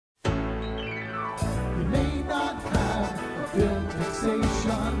film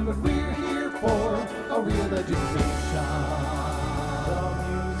fixation, but we're here for a real education. The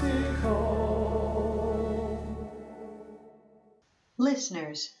musical.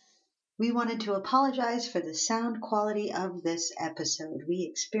 Listeners, we wanted to apologize for the sound quality of this episode. We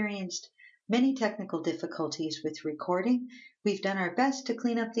experienced many technical difficulties with recording. We've done our best to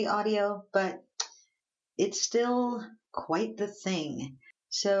clean up the audio, but it's still quite the thing.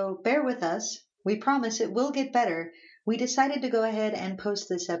 So bear with us. We promise it will get better. We decided to go ahead and post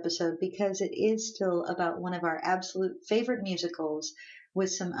this episode because it is still about one of our absolute favorite musicals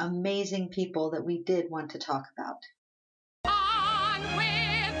with some amazing people that we did want to talk about. On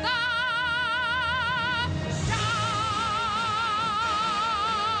with the show!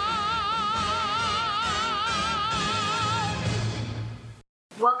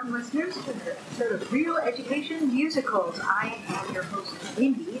 Welcome, listeners, to another episode of Real Education Musicals. I am your host,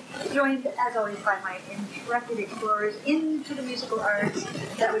 Mindy, joined, as always, by my intrepid explorers into the musical arts.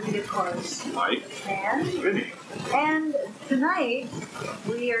 That would be, of course, Mike and Vinny. And tonight,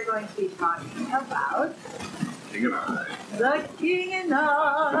 we are going to be talking about King and I. The King and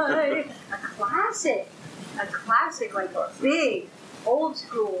I, a classic, like a big, old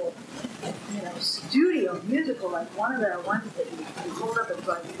school, studio musical, like one of the ones that you hold up and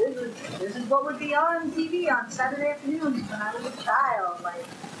like, this is what would be on TV on Saturday afternoons when I was a child, like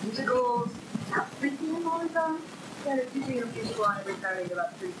musicals, not 3 p.m. all the time. Yeah, there's usually a musical on every Saturday at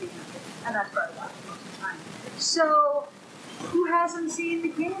about 3 p.m. and that's probably about most of the time. So, who hasn't seen The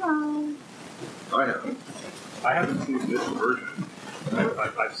King and I haven't. I haven't seen this version.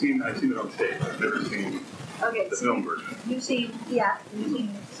 I've seen it on stage. I've never seen the film version. You've seen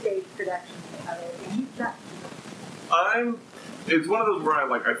stage productions of it, and you've done. It's one of those where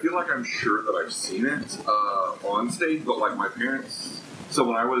I feel like I'm sure that I've seen it on stage, but like my parents. So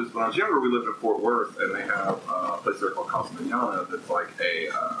when I was younger, we lived in Fort Worth, and they have a place there called Casa Mañana that's like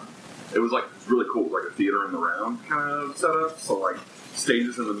it was really cool, like a theater in the round kind of setup. So like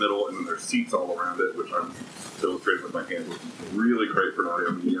stages in the middle, and then there's seats all around it, which I'm illustrating with my hands, which is really great for an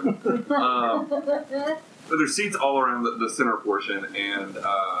audio medium. But there's seats all around the center portion, and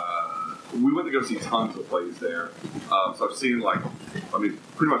we went to go see tons of plays there. So I've seen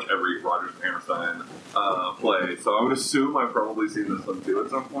pretty much every Rodgers and Hammerstein play. So I would assume I've probably seen this one too at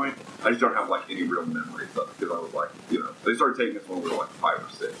some point. I just don't have any real memories of it because I was they started taking this when we were 5 or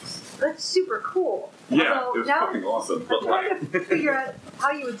 6. That's super cool. Yeah, Although, it was now, fucking awesome. I'm trying to figure out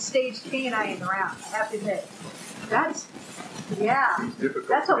how you would stage King and I in the round. I have to admit, that's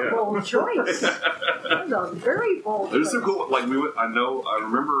a bold choice. That's a very bold choice. There's some cool. I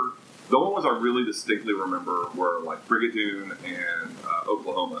remember. The only ones I really distinctly remember were Brigadoon and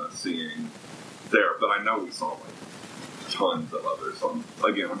Oklahoma singing there, but I know we saw tons of others. So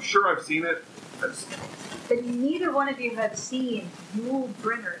I'm sure I've seen it. But neither one of you have seen Yul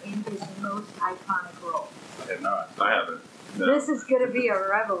Brynner in his most iconic role. I have not. I haven't. No. This is going to be a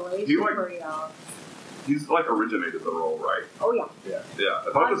revelation for y'all. He's originated the role, right? Oh yeah. Yeah.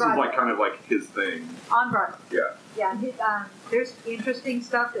 I thought this was kind of his thing. On Broadway. Yeah. Yeah, and there's interesting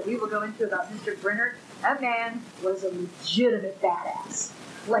stuff that we will go into about Mr. Brynner. That man was a legitimate badass.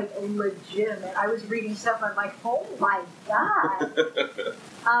 Legitimate. I was reading stuff, I'm like, oh my god.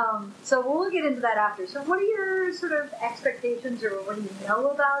 So we'll get into that after. So what are your sort of expectations, or what do you know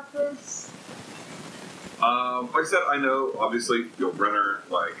about this? Like I said, I know, obviously, Yul Brynner,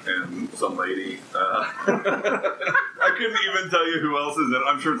 and some lady. I couldn't even tell you who else is in it.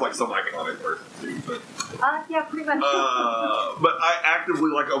 I'm sure it's some iconic person, too. But, yeah, pretty much. but I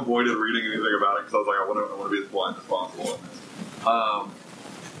actively, avoided reading anything about it because I was I want to be as blind as possible in this.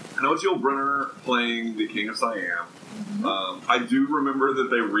 I know it's Yul Brynner playing the King of Siam. Mm-hmm. I do remember that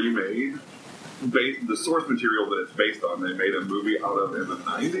they remade the source material that it's based on. They made a movie out of in the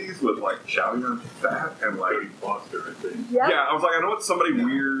 90s with Chow Yun-fat and Jodie Foster, I think. Yep. Yeah, I was I know it's somebody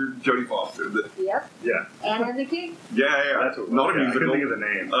weird, Jodie Foster. Yep. Yeah. Anna and the King? Yeah. That's what Not a musical. I couldn't think of the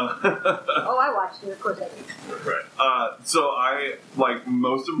name. Oh, I watched it, of course I did. Right. So I, probably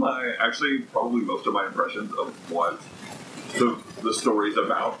most of my impressions of what the story's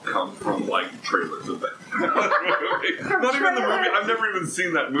about come from trailers of that movie. Not even the movie. I've never even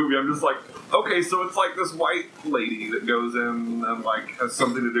seen that movie. I'm just okay, so it's this white lady that goes in and has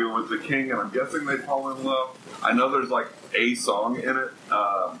something to do with the king, and I'm guessing they fall in love. I know there's a song in it.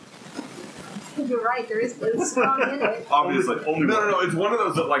 You're right, there is a song in it. Obviously. No. It's one of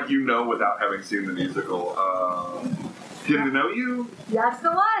those that without having seen the musical. Getting to know you? That's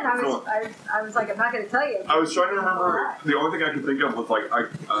the one. I So- was like, I'm not going to tell you. I was trying to remember. The only thing I could think of was like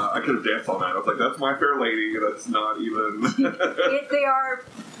I could have danced all night. I was like, that's My Fair Lady. That's not even. They are.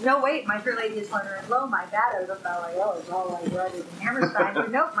 No, wait. My Fair Lady is Flutter and Blow. My bad. I was about like, oh, it's all like Rodgers and Hammerstein.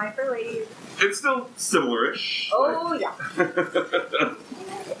 But nope, My Fair Lady is. It's still similar-ish. Oh yeah.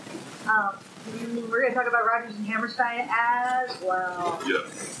 We're going to talk about Rodgers and Hammerstein as well.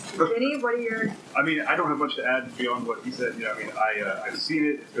 Yes. Vinny, what are your? I mean, I don't have much to add beyond what he said. You know, I mean, I've seen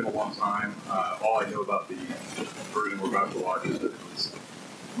it. It's been a long time. All I know about the version we're about to watch is that it was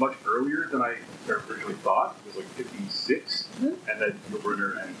much earlier than I originally thought. It was like 56, and that Yul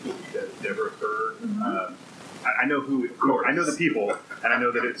Brynner and Deborah Kerr. I know who. Of course, I know the people, and I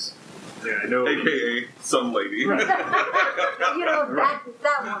know that it's. Yeah, I know. AKA some lady. Right. You know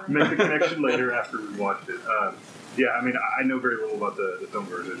that one. Make the connection later after we watched it. Yeah, I mean, I know very little about the film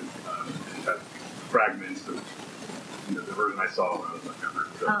version. And have fragments of the version I saw when I was much younger.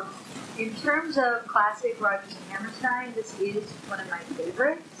 So. In terms of classic Rodgers and Hammerstein, this is one of my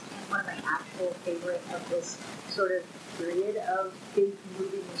favorites, and one of my actual favorite of this sort of period of big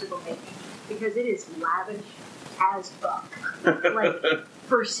movie musical making, because it is lavish as fuck. Like,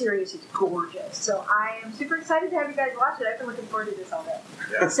 for serious, it's gorgeous. So I am super excited to have you guys watch it. I've been looking forward to this all day.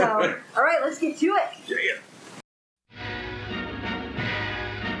 Yeah. So, all right, let's get to it. Yeah.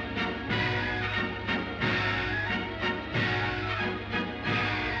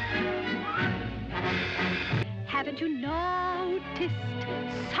 Haven't you noticed?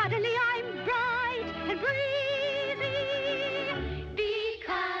 Suddenly I'm bright and breezy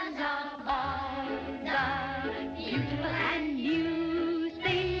because of all the beautiful and new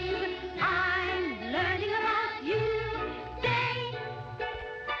things I'm learning about you day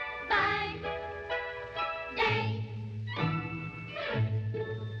by day.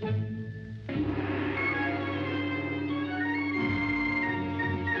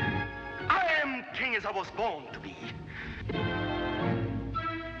 I am king as I was born to be.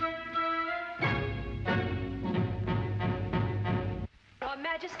 Your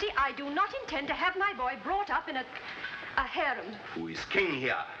Majesty, I do not intend to have my boy brought up in a harem. Who is king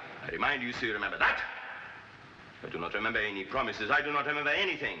here? I remind you, so you remember that. I do not remember any promises. I do not remember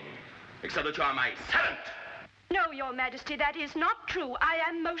anything. Except that you are my servant. No, Your Majesty, that is not true. I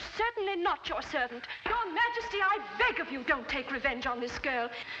am most certainly not your servant. Your Majesty, I beg of you, don't take revenge on this girl.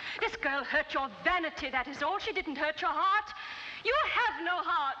 This girl hurt your vanity, that is all. She didn't hurt your heart. You have no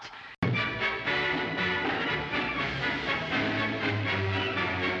heart.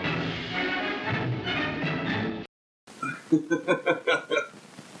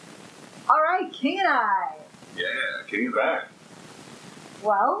 All right, King and I. Yeah, came back.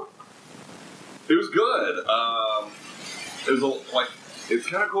 Well, It was good. It was it's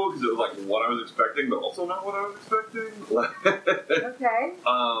kind of cool because it was like what I was expecting, but also not what I was expecting. okay.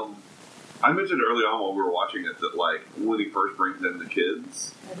 I mentioned early on while we were watching it that like when he first brings in the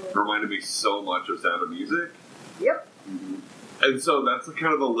kids, it reminded me so much of Sound of Music. Yep. And so that's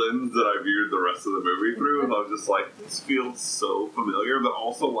kind of the lens that I viewed the rest of the movie through. And I was just like, this feels so familiar, but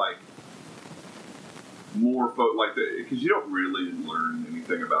also like more like because you don't really learn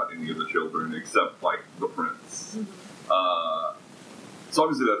anything about any of the children except like the prince. So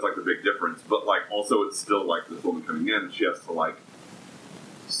obviously that's like the big difference, but like also it's still like this woman coming in and she has to like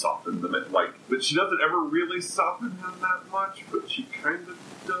soften them, but she doesn't ever really soften him that much, but she kind of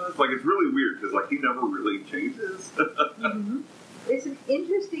does. Like it's really weird because like he never really changes. It's an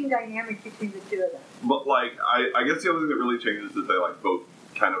interesting dynamic between the two of them. But like I guess the other thing that really changes is that they like both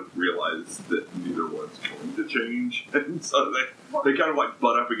kind of realize that neither one's going to change, and so they kind of like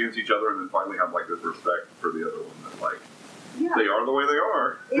butt up against each other, and then finally have like this respect for the other one that like they are the way they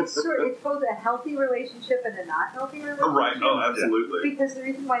are. It's both a healthy relationship and a not healthy relationship. Right. Oh, absolutely. Because the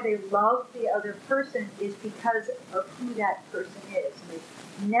reason why they love the other person is because of who that person is. And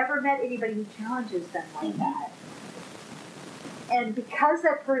they've never met anybody who challenges them like that. And because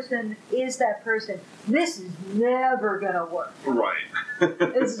that person is that person, this is never going to work. Right.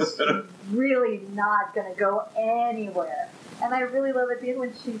 This is really not going to go anywhere. And I really love at the end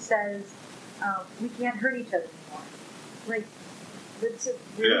when she says, we can't hurt each other anymore. Like, that's a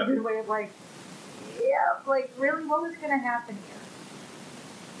really good way of like, really, what was going to happen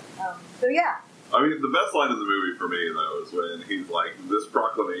here? So yeah. I mean, the best line of the movie for me, though, is when he's like, this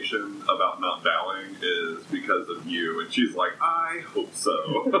proclamation about not bowing is because of you. And she's like, I hope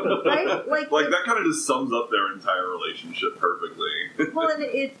so. Right? Like that kind of just sums up their entire relationship perfectly. Well, and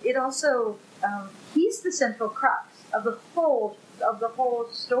it also, he's the central crux of the whole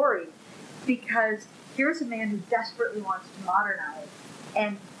story. Because here's a man who desperately wants to modernize.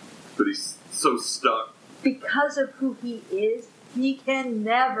 But he's so stuck because of who he is, he can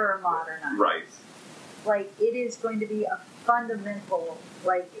never modernize. Right. Like, it is going to be a fundamental,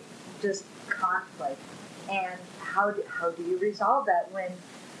 like, just conflict. And how do you resolve that when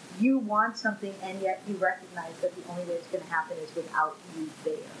you want something and yet you recognize that the only way it's going to happen is without you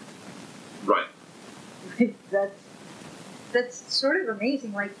there? Right. That's sort of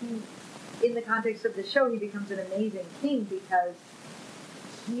amazing. Like, he, in the context of the show, he becomes an amazing king because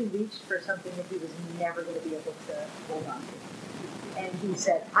he reached for something that he was never going to be able to hold on to. And he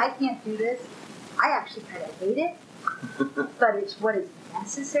said, I can't do this. I actually kind of hate it, but it's what is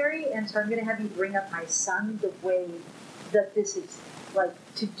necessary, and so I'm going to have you bring up my son the way that this is, like,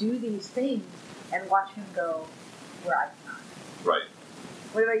 to do these things and watch him go where I cannot. Right.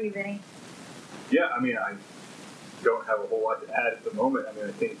 What about you, Vinny? Yeah, I mean, I don't have a whole lot to add at the moment. I mean,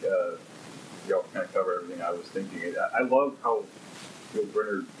 I think y'all kind of cover everything I was thinking. I love how Yul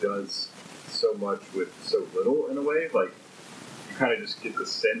Brynner does so much with so little, in a way. Like, you kind of just get the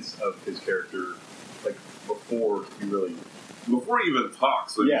sense of his character, like, before he even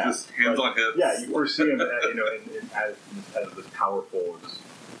talks, so yeah, he just hands on hips. Yeah, you first see him, as this powerful just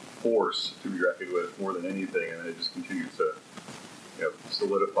force to be reckoned with more than anything, and then it just continues to,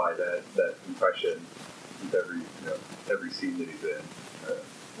 solidify that impression with every scene that he's in.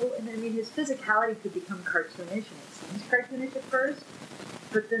 Well, and I mean, his physicality could become cartoonish, and it seems cartoonish at first,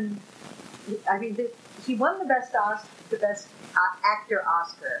 but then, I mean, he won the best actor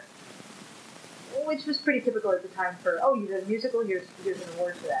Oscar, which was pretty typical at the time for, you did a musical, here's an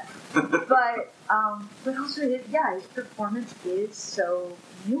award for that. But also, his performance is so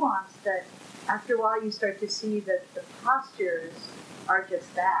nuanced that after a while you start to see that the postures are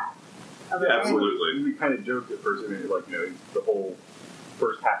just that. Yeah, absolutely. We kind of joked at first, the whole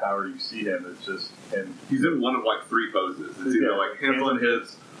first half hour you see him is just him. He's in one of, like, three poses. It's either, like, hands on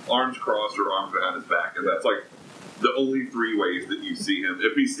hips, arms crossed, or arms behind his back, and that's, like, the only three ways that you see him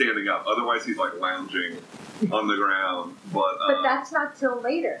if he's standing up. Otherwise, he's, like, lounging on the ground. But that's not till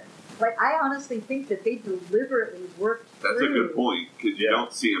later. Like, I honestly think that they deliberately worked that's through. a good point, because you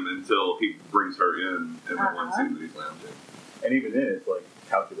don't see him until he brings her in the one scene that he's lounging. And even then, it's, like,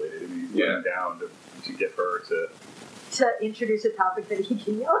 calculated. I mean, he's laying down to get her to introduce a topic that he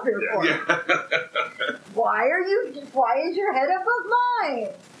can yell at her for. Yeah. Why is your head above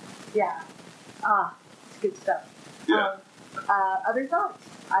mine? Yeah. It's good stuff. Yeah. Other thoughts?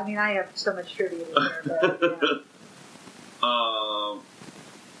 I mean, I have so much trivia in there, but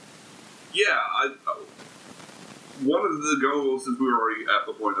one of the goals, since we were already at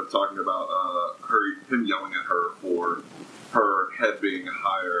the point of talking about him yelling at her for her head being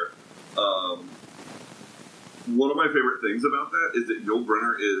higher, one of my favorite things about that is that Yul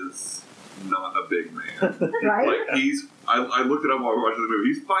Brynner is not a big man. right? Like, I looked it up while we were watching the movie.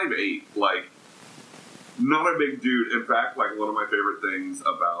 He's 5'8", like, not a big dude. In fact, like, one of my favorite things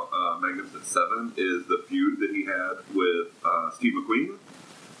about Magnificent Seven is the feud that he had with Steve McQueen.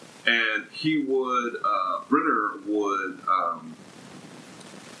 And Brynner would,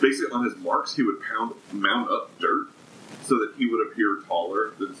 basically on his marks, he would mound up dirt so that he would appear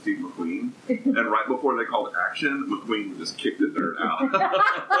taller than Steve McQueen. And right before they called action, McQueen would just kick the dirt out.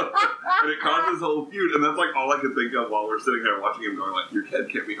 And it caused this whole feud. And that's, like, all I could think of while we're sitting there watching him going, like, your head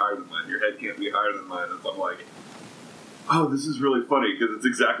can't be higher than mine. Your head can't be higher than mine. And so I'm like, oh, this is really funny, because it's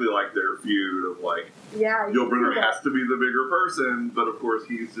exactly like their feud of, like, Yul Brynner has to be the bigger person, but of course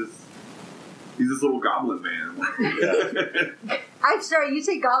he's this little goblin man. I'm sorry, you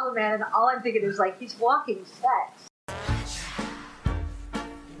say goblin man, and all I'm thinking is, like, he's walking sex.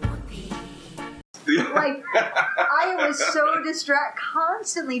 Like, I was so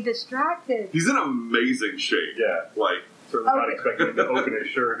constantly distracted. He's in amazing shape. Yeah. Like, certainly not expecting him to open his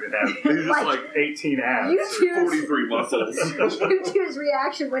shirt and have he's just like 18 abs. 43 muscles. YouTube's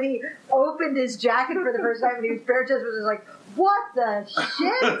reaction when he opened his jacket for the first time and he was bare chest was just like, what the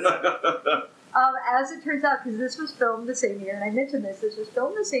shit? As it turns out, because this was filmed the same year, and I mentioned this was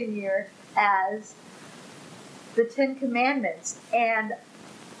filmed the same year as the Ten Commandments, and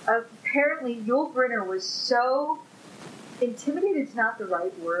apparently Yul Brynner was so intimidated is not the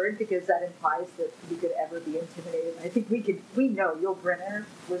right word, because that implies that we could ever be intimidated. I think we know Yul Brynner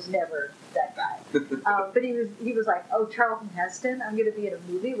was never that guy. But he was like, oh, Charlton Heston, I'm going to be in a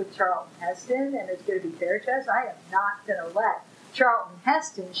movie with Charlton Heston, and it's going to be bare chest. I am not going to let Charlton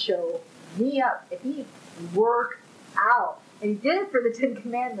Heston show me up. If he work out. And he did it for the Ten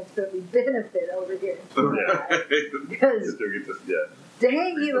Commandments, but we benefit over here. Because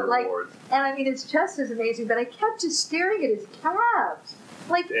dang, he was like, and I mean, his chest is amazing, but I kept just staring at his calves.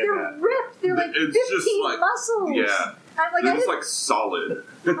 Like, they're ripped. They're like 15 muscles. Yeah. I'm like, They're just like solid.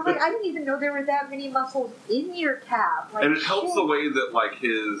 I'm like, I didn't even know there were that many muscles in your calf. Like, And it helps shit. the way that like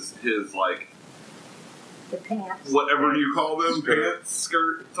his like The pants. whatever you call them, pants,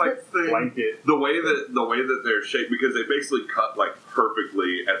 skirt type thing. Blanket. The way that they're shaped, because they basically cut like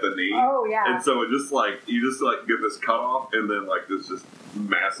perfectly at the knee. Oh, yeah. And so it just like you just like get this cut off and then like this just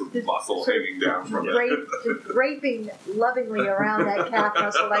massive Just muscle sort of hanging down from it. Just draping lovingly around that calf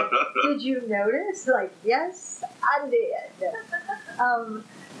muscle. Like, did you notice? Like, yes, I did.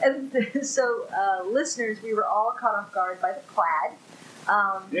 And so, listeners, we were all caught off guard by the plaid.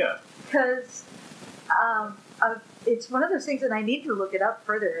 Yeah. Because it's one of those things, and I need to look it up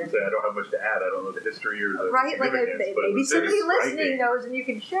further. I don't have much to add. I don't know the history or the Right, like significance, but it maybe was somebody striking. listening knows, and you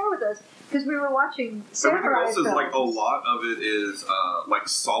can share with us because we were watching Everything samurai else is like a films. lot of it is like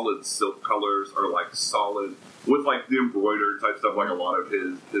solid silk colors or like solid with like the embroidered type stuff, like a lot of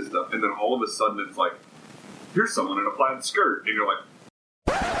his stuff, and then all of a sudden it's like, here's someone in a plaid skirt, and you're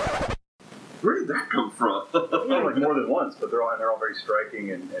like, where did that come from? Well, like more than once, but they're all very striking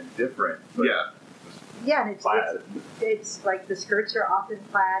and different. But Yeah, and plaid. it's like the skirts are often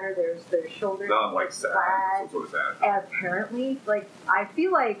plaid, or there's shoulders Not like sad. plaid. Some sort of sad. And apparently, like, I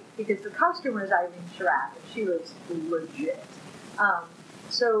feel like, because the costumer is Irene Sharaff, and she was legit.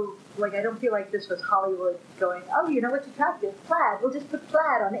 So, like, I don't feel like this was Hollywood going, oh, you know what's attractive? Plaid. We'll just put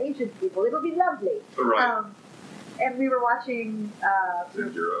plaid on Asian people. It'll be lovely. Right. And we were watching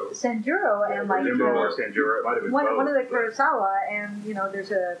Sanjuro, and like or Sanjuro, it might have been one both, of the but- Kurosawa, and you know, there's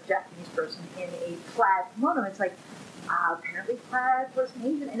a Japanese person in a plaid kimono. It's like, apparently plaid was an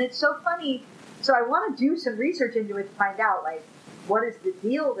Asian, and it's so funny. So I want to do some research into it to find out, like, what is the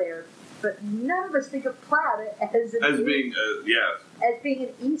deal there. But none of us think of plaid as being as being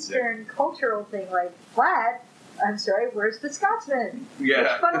an Eastern cultural thing. Like, plaid, I'm sorry, where's the Scotsman? Yeah.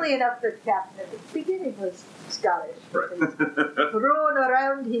 Which, funnily enough, the captain at the beginning was Scottish. Right. Thrown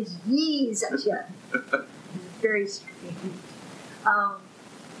around his knees at you. Very strange.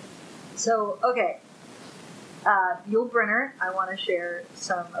 So, okay. Yul Brynner, I want to share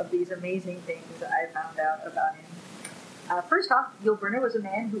some of these amazing things I found out about him. First off, Yul Brynner was a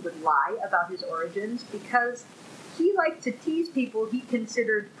man who would lie about his origins because he liked to tease people he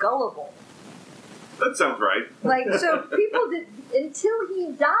considered gullible. That sounds right. Like, so people did, until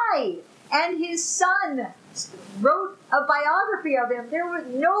he died, and his son wrote a biography of him,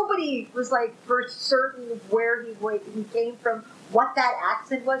 nobody was like for certain where he came from, what that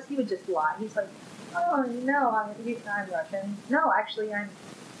accent was. He would just lie. He's like, oh no, I'm Russian. No, actually I'm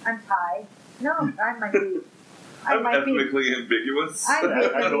Thai. No, I might be. I'm ethnically ambiguous. I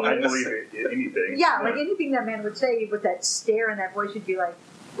believe anything. Yeah, like anything that man would say with that stare and that voice, you'd be like,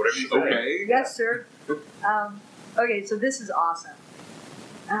 Whatever you say. Okay. yes, sir. Okay, so this is awesome.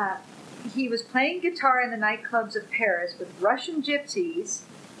 He was playing guitar in the nightclubs of Paris with Russian gypsies,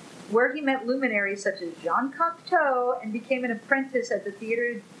 where he met luminaries such as Jean Cocteau and became an apprentice at the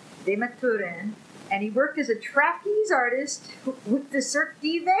Theatre des Maturin. And he worked as a trapeze artist with the Cirque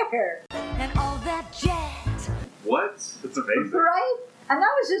d'Hiver. And all that jazz. What? It's amazing. Right? And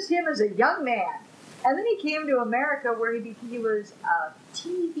that was just him as a young man. And then he came to America where he was a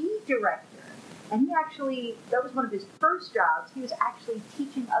TV director. And he actually, that was one of his first jobs. He was actually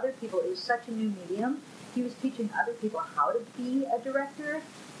teaching other people. It was such a new medium. He was teaching other people how to be a director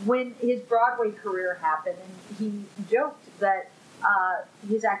when his Broadway career happened. And he joked that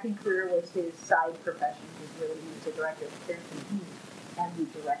his acting career was his side profession. He was a director. Apparently he and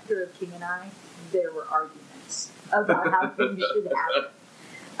the director of King and I, there were arguments about how things should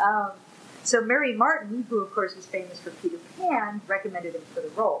happen. So Mary Martin, who of course was famous for Peter Pan, recommended him for the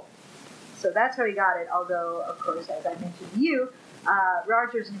role. So that's how he got it, although, of course, as I mentioned to you,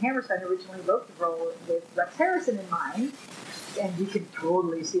 Rodgers and Hammerstein originally wrote the role with Rex Harrison in mind, and you can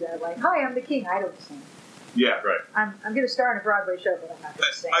totally see that, like, hi, I'm the king, I don't sing. Yeah, right. I'm going to star in a Broadway show, but I'm not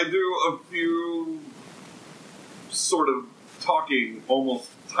going to sing. I do a few sort of talking, almost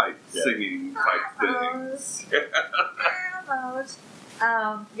type singing type things. Almost.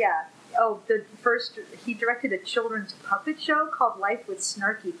 Yeah. Oh, he directed a children's puppet show called Life with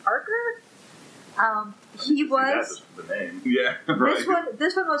Snarky Parker. He was. That's the name. Yeah, right.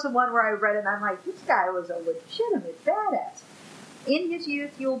 This one was the one where I read it and I'm like, this guy was a legitimate badass. In his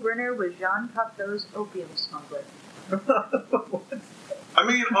youth, Yul Brynner was Jean Cocteau's opium smuggler. I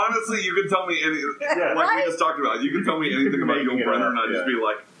mean, honestly, you can tell me anything. Like we just talked about, you can tell me anything about Yul Brynner, and I'd just be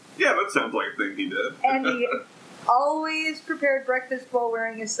like, yeah, that sounds like a thing he did. And he always prepared breakfast while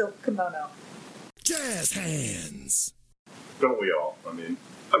wearing a silk kimono. Jazz hands. Don't we all? I mean,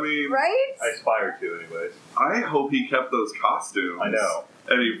 Right? I aspire to, anyways. I hope he kept those costumes. I know.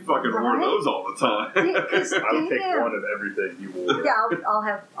 And he fucking wore those all the time. I would take one of everything he wore. Yeah, I'll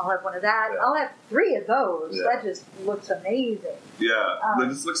have one of that. Yeah. I'll have 3 of those. Yeah. That just looks amazing. Yeah, they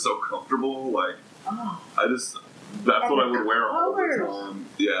just look so comfortable. Like, Oh, that's And what I the would wear all the colors. time.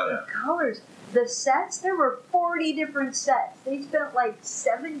 Yeah. the colors. The sets, there were 40 different sets. They spent like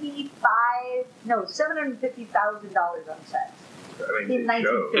 $750,000 on sets. I mean, In it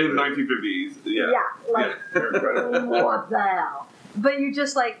shows. 1950. In 1950s, yeah. like, They're incredible. what the hell? But you're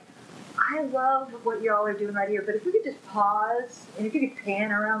just like, I love what y'all are doing right here, but if we could just pause, and if you could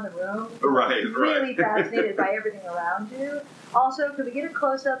pan around the room, Right, really right. fascinated by everything around you. Also, could we get a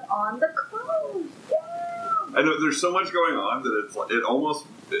close-up on the clothes? Yeah! I know there's so much going on that it's like, it almost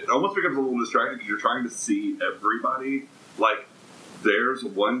becomes a little distracting because you're trying to see everybody. Like, there's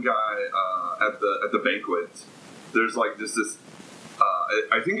one guy at the banquet. There's like just this.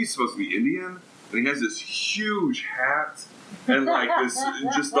 I think he's supposed to be Indian, and he has this huge hat and like this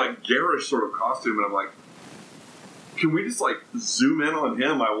just like garish sort of costume, and I'm like, can we just like zoom in on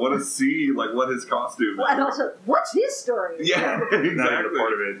him? I want to see like what his costume Well, is. and also, what's his story? Yeah, Not even exactly. a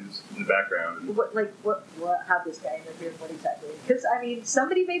part of it is in the background. What, how'd this guy end up here? What exactly? Because, I mean,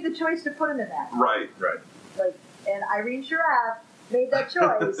 somebody made the choice to put him in that. Right. Right. Like, and Irene Sharaf made that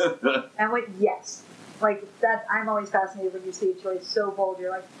choice and went, yes. Like, that, I'm always fascinated when you see a choice so bold. You're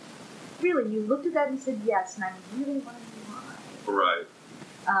like, really? You looked at that and said yes, and I really want to know why. Right.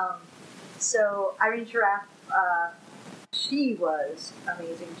 So, Irene Sharaf, she was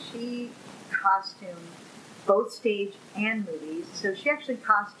amazing. She costumed both stage and movies. So she actually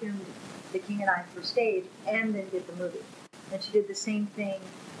costumed The King and I for stage and then did the movie. And she did the same thing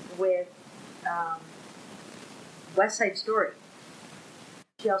with West Side Story.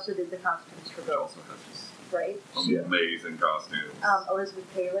 She also did the costumes for He both, also has just right? She, amazing costumes. Elizabeth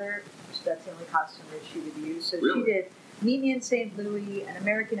Taylor, that's the only costume that she would use. So Really? she did Meet Me in St. Louis, An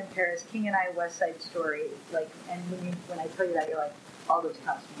American in Paris, King and I, West Side Story. Like, and when I tell you that, you're like, all those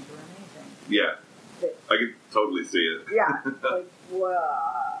costumes were amazing. Yeah. But, I can totally see it. yeah, like, whoa.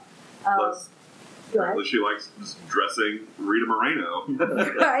 Plus, Go ahead. apparently she likes just dressing Rita Moreno.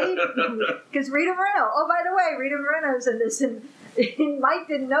 Right? Because Rita Moreno. Oh, by the way, Rita Moreno's in this, and Mike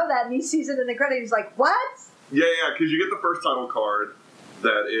didn't know that, and he sees it in the credits. He's like, "What?" Yeah, because you get the first title card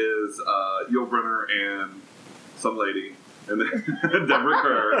that is Yul Brynner and some lady, and then Deborah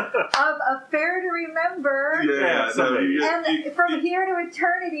Kerr. Of Affair to Remember. Yeah, no, And From Here to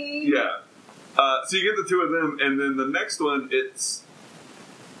Eternity. yeah. So you get the two of them, and then the next one, it's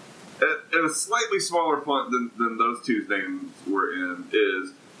at a slightly smaller font than those two names were in,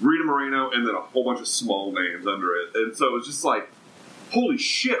 is Rita Moreno, and then a whole bunch of small names under it. And so it's just like, holy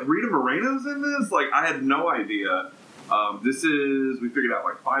shit, Rita Moreno's in this? Like, I had no idea. We figured out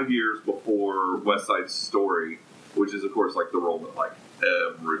like 5 years before West Side Story, which is, of course, like the role that like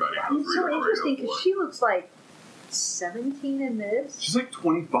everybody knows It's Rita so Moreno interesting for. because she looks like 17 in this. She's like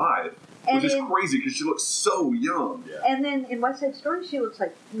 25, And which is in- crazy because she looks so young. Yeah. And then in West Side Story, she looks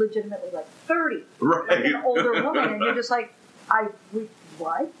like legitimately like 30. Right. Like an older woman. And you're just like,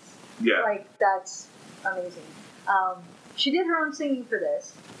 what? Yeah. Like, that's amazing. She did her own singing for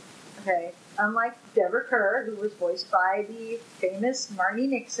this. Okay. Unlike Deborah Kerr, who was voiced by the famous Marnie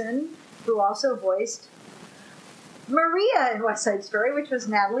Nixon, who also voiced Maria in West Side Story, which was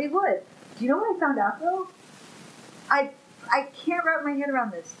Natalie Wood. Do you know what I found out, though? I can't wrap my head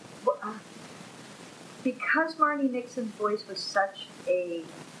around this. Because Marnie Nixon's voice was such a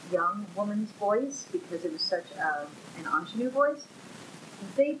young woman's voice, because it was such an ingenue voice,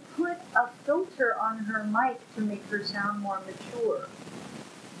 they put a filter on her mic to make her sound more mature.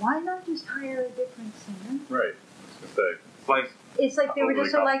 Why not just hire a different singer? Right. I was gonna say, Like, It's like they were Overly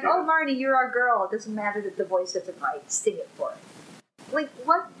just so like, oh, complicated. Marnie, you're our girl. It doesn't matter that the voice isn't right. Sing it for us. Like,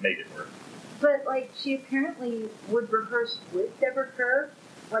 what? make it work. But, like, she apparently would rehearse with Deborah Kerr,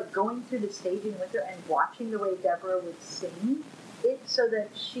 like, going through the staging with her and watching the way Deborah would sing it so that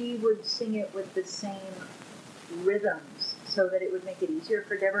she would sing it with the same rhythms so that it would make it easier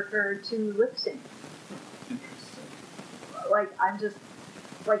for Deborah Kerr to lip sync. Like, I'm just,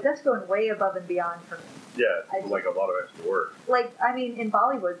 like, that's going way above and beyond for me. Yeah, I- it's like a lot of extra work. Like, I mean, in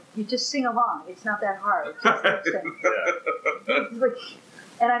Bollywood, you just sing along. It's not that hard. Just lip sync. Yeah. Like,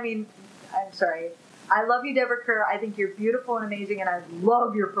 and I mean, I'm sorry. I love you, Deborah Kerr. I think you're beautiful and amazing, and I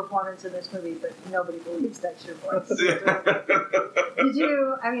love your performance in this movie, but nobody believes that's your voice. Did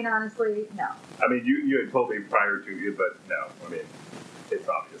you? I mean, honestly, no. I mean, you had told me prior to you, but no. I mean, it's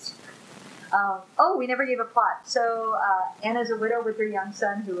obvious. Oh, we never gave a plot. So, Anna's a widow with her young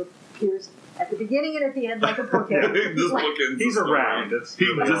son who appears at the beginning and at the end like a bookend. this Like- bookend's He's the story. around. That's He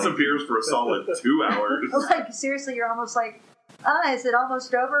really disappears for a solid 2 hours. Like, seriously, you're almost like, Is it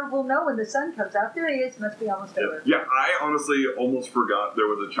almost over? We'll know when the sun comes out. There he is. Must be almost over. Yeah, I honestly almost forgot there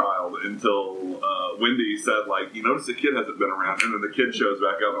was a child until Wendy said, like, you notice the kid hasn't been around, and then the kid shows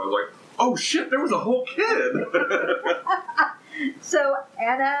back up, and I was like, oh shit, there was a whole kid! So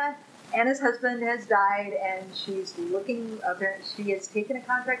Anna's husband has died, and she's looking. She has taken a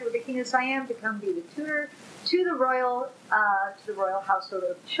contract with the King of Siam to come be the tutor to the royal household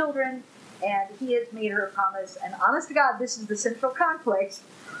of children, and he has made her a promise. And honest to God, this is the central conflict,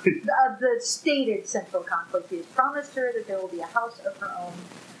 the stated central conflict. He has promised her that there will be a house of her own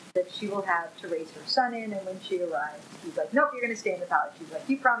that she will have to raise her son in. And when she arrives, he's like, "Nope, you're going to stay in the palace." She's like,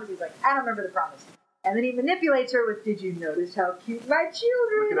 "You promised." He's like, "I don't remember the promise." And then he manipulates her with, "Did you notice how cute my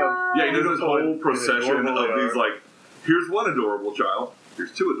children are?" Yeah, he does this whole procession of these, like, here's one adorable child,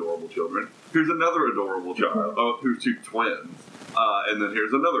 here's two adorable children, here's another adorable child, here's two twins, and then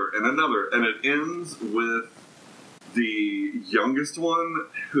here's another, and it ends with the youngest one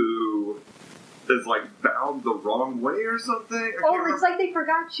who is, like, bowed the wrong way or something. It's like they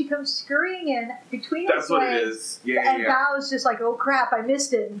forgot. She comes scurrying in between That's his what legs. it is. Yeah, and bows just like, "Oh crap, I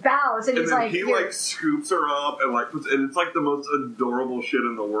missed it," and bows, and he's then like, he "Here." like scoops her up and like puts, and it's like the most adorable shit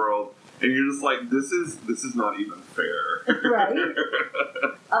in the world, and you're just like, this is not even fair. Right?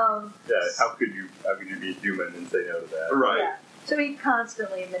 Yeah, how could you be human and say no to that? Right. Yeah. So he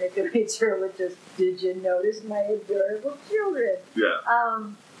constantly manipulates her with just, "Did you notice my adorable children?" Yeah.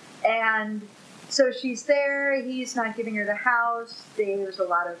 And so she's there. He's not giving her the house. There's a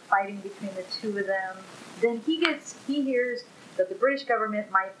lot of fighting between the two of them. Then he hears that the British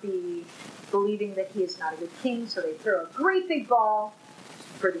government might be believing that he is not a good king, so they throw a great big ball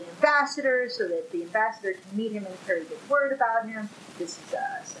for the ambassador so that the ambassador can meet him and carry good word about him. This is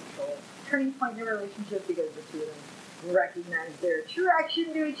a central turning point in their relationship because the two of them recognize their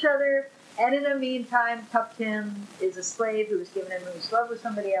attraction to each other. And in the meantime, Tuptim is a slave who was given him who's in love with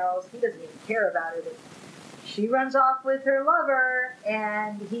somebody else. He doesn't even care about her. But she runs off with her lover,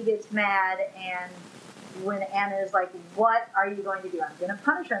 and he gets mad. And when Anna is like, "What are you going to do?" "I'm going to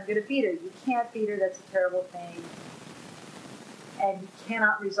punish her. I'm going to beat her." "You can't beat her. That's a terrible thing." And he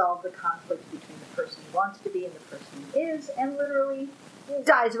cannot resolve the conflict between the person he wants to be and the person he is, and literally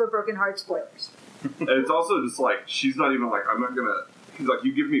dies of a broken heart. Spoilers. And it's also just like, she's not even like, I'm not gonna. He's like,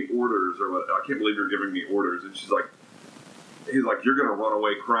 "You give me orders," or what? "I can't believe you're giving me orders." And she's like, he's like, "You're gonna run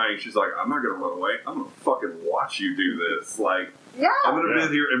away crying." She's like, "I'm not gonna run away. I'm gonna fucking watch you do this. Like, Yeah. I'm gonna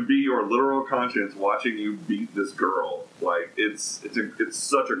be here and be your literal conscience watching you beat this girl." Like, it's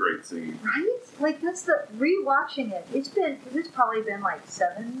such a great scene. Right? Like, that's the rewatching it. It's probably been like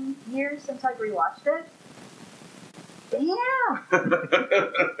 7 years since I rewatched it. Damn!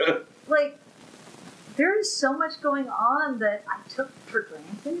 Like, there is so much going on that I took for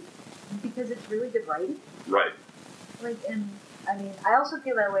granted because it's really good writing. Right. Like, and I mean, I also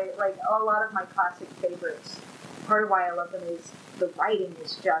feel that way. Like, a lot of my classic favorites, part of why I love them is the writing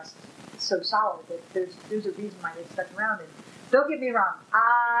is just so solid that there's a reason why they stuck around. And don't get me wrong,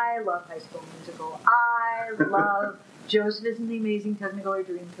 I love High School Musical. I love Joseph is the Amazing Technicolor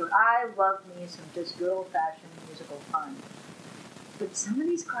Dreamcoat. I love me some just good old-fashioned musical fun. But some of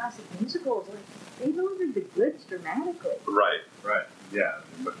these classic musicals, like, they deliver the goods dramatically. Right. Right. Yeah,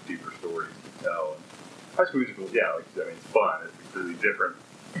 much deeper stories to tell. And High School Musical, yeah, like, I mean, it's fun. It's a completely different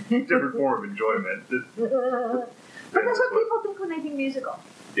form of enjoyment. But that's what people think when they think musical.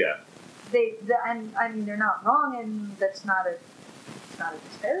 Yeah. I mean, they're not wrong, and it's not a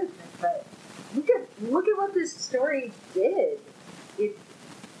disparagement. But look at what this story did.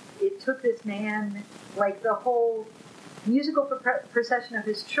 It took this man, like, the whole musical procession of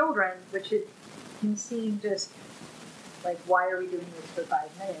his children, which it can seem just like, why are we doing this for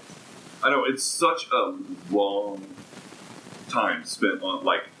 5 minutes? I know, it's such a long time spent on,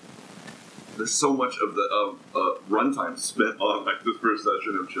 like, there's so much of the runtime spent on, like, this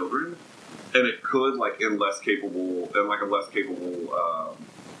procession of children, and it could, like, in a less capable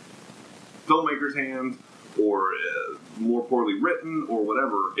filmmaker's hands, or more poorly written, or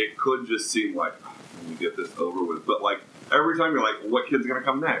whatever, it could just seem like, oh, let me get this over with. But, like, every time you're like, what kid's gonna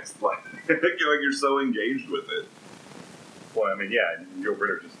come next? Like, you're so engaged with it. Well, I mean, yeah, Joe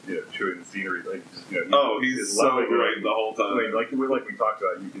Ritter just, chewing the scenery, like, just, he's so great the whole time. I mean, like we talked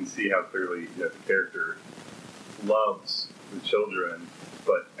about, you can see how clearly the character loves the children,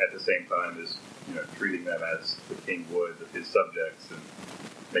 but at the same time is, treating them as the king would of his subjects and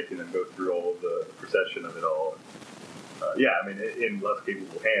making them go through all of the procession of it all. Yeah, I mean, in less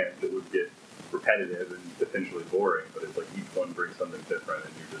capable hands, it would get repetitive and potentially boring, but it's like each one brings something different,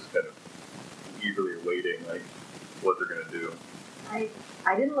 and you're just kind of eagerly awaiting, like, what they're going to do. I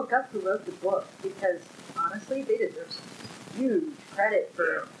didn't look up who wrote the book because, honestly, they deserve some huge credit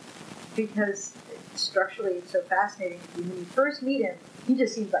for, because structurally it's so fascinating. When you first meet him, he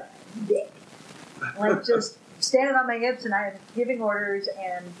just seems like a dick. Like, just standing on my hips and I'm giving orders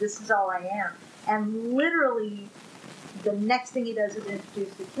and this is all I am. And literally, the next thing he does is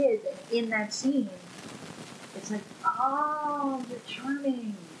introduce the kids. And in that scene, it's like, oh, you're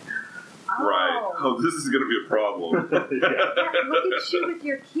charming. Oh. Right. Oh, this is going to be a problem. Yeah, look at you with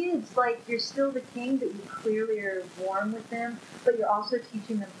your kids. Like, you're still the king, but you clearly are warm with them. But you're also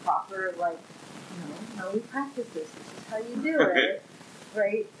teaching them proper, like, no, we practice this. This is how you do it.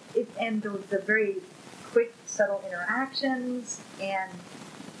 Right? And the very quick, subtle interactions, and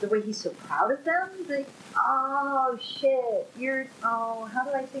the way he's so proud of them. Like, oh, shit. How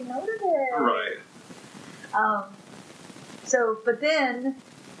do I say no to this? Right. But then,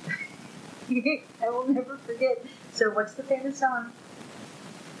 I will never forget. So, what's the famous song?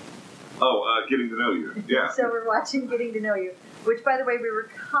 Oh, Getting to Know You. Yeah. So we're watching Getting to Know You, which, by the way, we were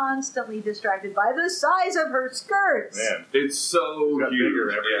constantly distracted by the size of her skirts. Man, it's so got huge.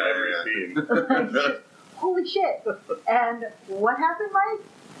 bigger every scene. Holy shit. And what happened, Mike?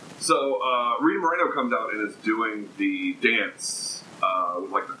 So, Rita Moreno comes out and is doing the dance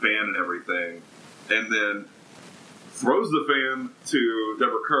with, like, the fan and everything, and then throws the fan to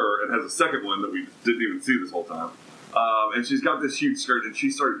Deborah Kerr and has a second one that we didn't even see this whole time. And she's got this huge skirt, and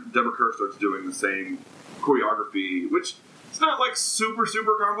Deborah Kerr starts doing the same choreography, which it's not like super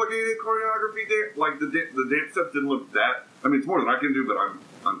complicated choreography. Like the dance stuff didn't look that. I mean, it's more than I can do, but I'm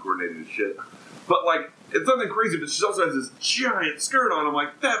uncoordinated as shit. But like, it's nothing crazy. But she also has this giant skirt on. I'm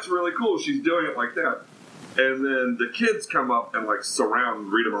like, that's really cool. She's doing it like that. And then the kids come up and like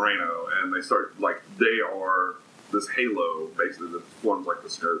surround Rita Moreno, and they start like they are this halo basically that forms like the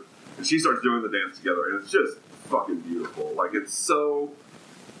skirt, and she starts doing the dance together, and it's just fucking beautiful. Like, it's so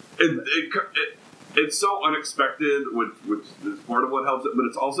it's so unexpected, which is part of what helps it, but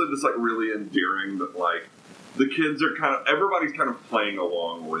it's also just like really endearing that like the kids are everybody's kind of playing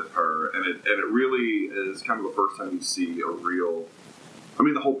along with her, and it really is kind of the first time you see a real. I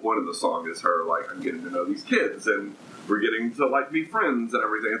mean, the whole point of the song is her like, I'm getting to know these kids, and we're getting to like be friends and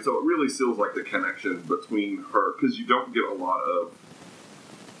everything, and so it really feels like the connection between her, because you don't get a lot of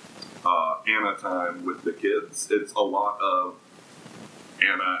Anna time with the kids. It's a lot of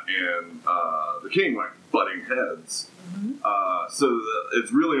Anna and the king like butting heads. So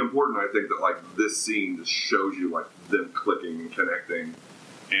it's really important, I think, that like this scene just shows you like them clicking and connecting,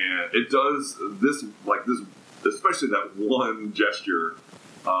 and it does this especially that one gesture.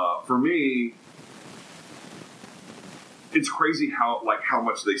 For me, it's crazy how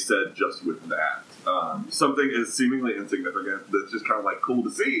much they said just with that. Something is seemingly insignificant that's just kind of like cool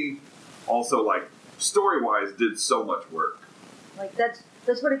to see. Also, like story-wise, did so much work. Like that's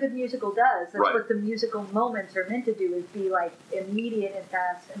what a good musical does. That's Right. what the musical moments are meant to do, is be like immediate and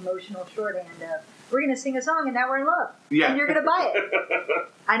fast emotional shorthand of, we're going to sing a song and now we're in love. Yeah. And you're going to buy it.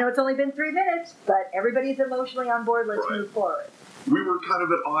 I know it's only been 3 minutes, but everybody's emotionally on board. Let's Right. move forward. We were kind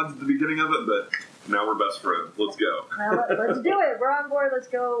of at odds at the beginning of it, but now we're best friends. Let's go. Well, let's do it. We're on board. Let's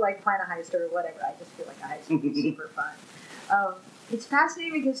go, like, plan a heist or whatever. I just feel like a heist would be super fun. It's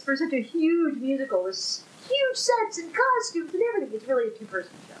fascinating because for such a huge musical with huge sets and costumes and everything, it's really a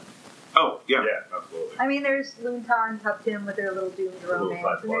two-person show. Oh, yeah. Yeah, absolutely. I mean, there's Lunta and Tup Tim with their little doomed romance.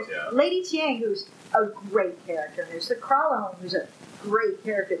 side And there's plot, yeah. Lady Chiang, who's a great character. And there's the Kralahome, who's a great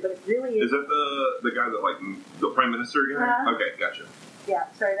character, but it really is... Is that the guy that, like, the Prime Minister guy? Uh-huh. Okay, gotcha. Yeah,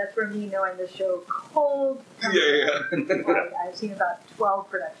 sorry, that's from me knowing the show cold. Yeah. I've seen about 12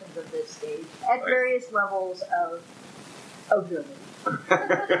 productions of this stage at Nice. various levels of ability.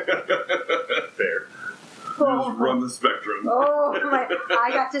 Fair. Just run the spectrum. Oh, I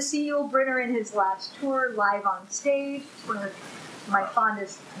got to see Yul Brynner in his last tour live on stage. It's one of my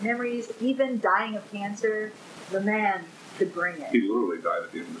fondest memories. Even dying of cancer, the man could bring He it. literally died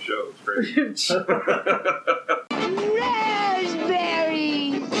at the end of the show. It's crazy.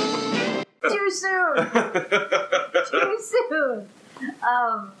 Raspberries! Too soon! Too soon!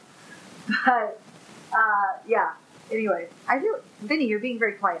 Yeah. Anyway, I feel, Vinny, you're being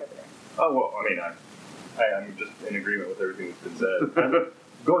very quiet over there. Oh, well, I mean, I'm just in agreement with everything that's been said. And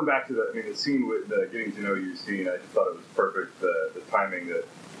going back to the scene with the getting to know you scene, I just thought it was perfect, the timing that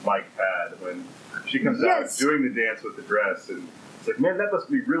Mike had when she comes out doing the dance with the dress, and it's like, man, that must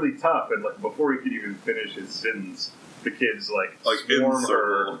be really tough. And like before he could even finish his sentence, the kids like swarm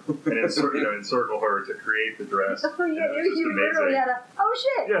her and encircle her to create the dress. Oh, yeah, And it was just you literally amazing. had oh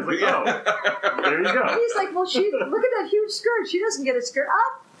shit! Yeah, it's like, oh, there you go. He's like, well, look at that huge skirt. She doesn't get a skirt.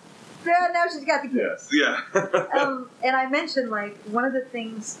 Yeah, now she's got the kids. Yeah. And I mentioned, like, one of the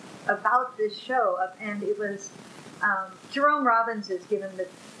things about this show, and it was Jerome Robbins is given the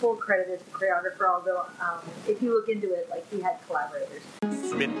full credit as the choreographer, although if you look into it, like, he had collaborators.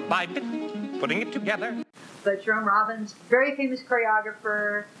 Bit by bit, putting it together. But Jerome Robbins, very famous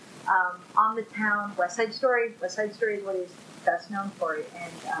choreographer, on the town, West Side Story. West Side Story is what he's best known for, and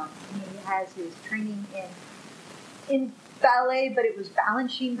he has his training in ballet, but it was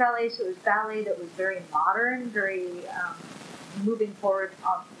Balanchine ballet, so it was ballet that was very modern, very moving forward,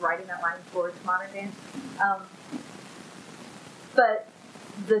 riding that line towards modern dance. But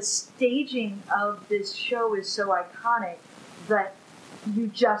the staging of this show is so iconic that you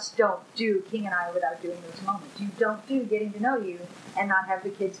just don't do King and I without doing those moments. You don't do Getting to Know You and not have the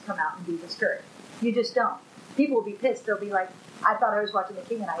kids come out and be the skirt. You just don't. People will be pissed. They'll be like, I thought I was watching the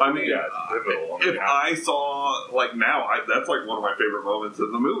King and I. I mean, if I saw, like, now, that's like one of my favorite moments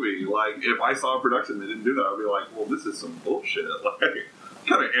in the movie. Like, if I saw a production that didn't do that, I'd be like, well, this is some bullshit. Like,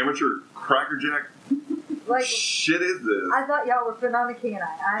 kind of amateur crackerjack like, shit is this? I thought y'all were putting on the King and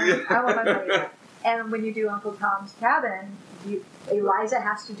I want my money back. And when you do Uncle Tom's Cabin, Eliza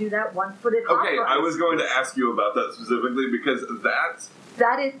has to do that one-footed hop Okay, rise. I was going to ask you about that specifically because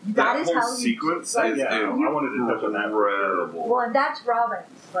that is whole how sequence you, like, is I wanted to touch on that. incredible. Well, and that's Robbins.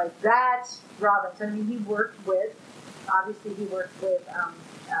 Like, that's Robbins. I mean, he worked with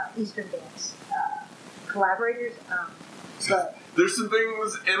Eastern Dance collaborators. But there's some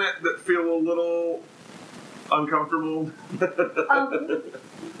things in it that feel a little uncomfortable.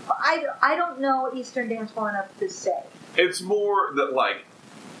 I don't know Eastern Dance well enough to say. It's more that, like,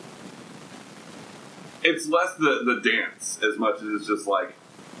 it's less the dance as much as it's just like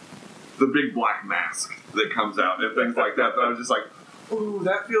the big black mask that comes out and things like that. That I was just like, ooh,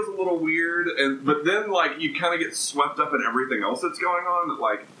 that feels a little weird. But then, like, you kind of get swept up in everything else that's going on. That,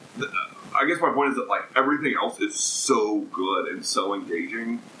 like, I guess my point is that, like, everything else is so good and so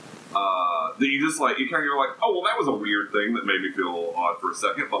engaging that you just, like, you kind of go like, oh, well, that was a weird thing that made me feel odd for a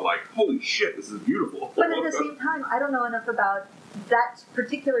second, but, like, holy shit, this is beautiful. But at the same time, I don't know enough about that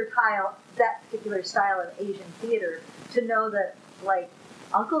particular style of Asian theater to know that, like,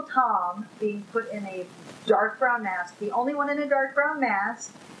 Uncle Tom being put in a dark brown mask, the only one in a dark brown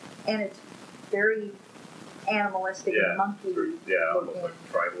mask, and it's very animalistic and monkey looking. Almost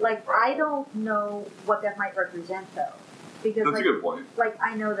like tribal. Like, I don't know what that might represent, though. Because, that's like, a good point. Like,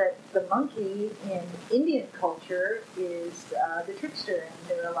 I know that the monkey in Indian culture is the trickster, and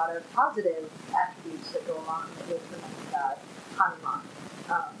there are a lot of positive attributes that go along with the monkey god, Hanuman.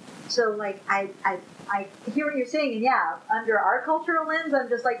 So, like, I hear what you're saying, and yeah, under our cultural lens, I'm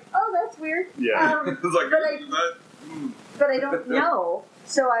just like, oh, that's weird. Yeah. It's like, but I don't know,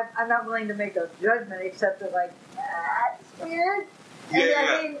 so I'm not willing to make a judgment, except that, like, that's weird. And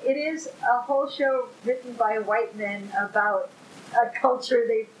I mean, it is a whole show written by white men about a culture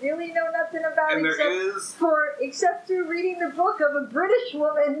they really know nothing about, and except through reading the book of a British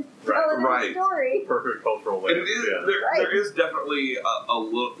woman telling a story. Perfect cultural lens. And it is, there is definitely a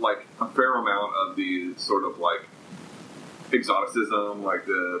look, like a fair amount of the sort of like exoticism, like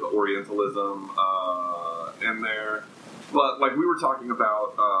the Orientalism in there. But like we were talking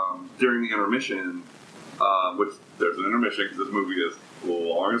about during the intermission. Which there's an intermission because this movie is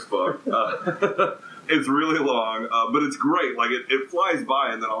long as fuck. It's really long, but it's great. Like it flies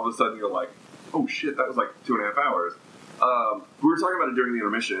by, and then all of a sudden you're like, "Oh shit, that was like 2.5 hours." We were talking about it during the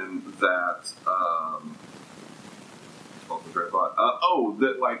intermission that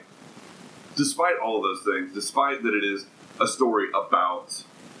that like, despite all of those things, despite that it is a story about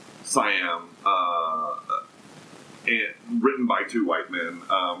Siam. And written by two white men,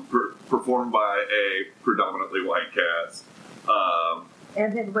 performed by a predominantly white cast.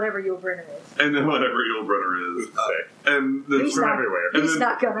 And then whatever Yul Brynner is. And then he's not everywhere. He's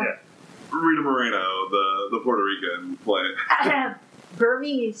not gonna. Yeah. Rita Moreno, the Puerto Rican playing.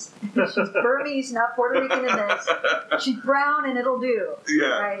 Burmese. She's Burmese, not Puerto Rican in this. She's brown and it'll do.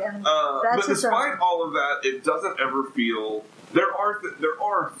 Yeah. Right? And but despite all of that, it doesn't ever feel... There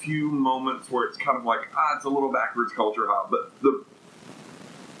are a few moments where it's kind of like, it's a little backwards culture hop, but the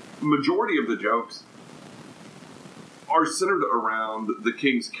majority of the jokes are centered around the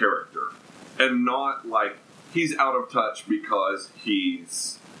king's character, and not like he's out of touch because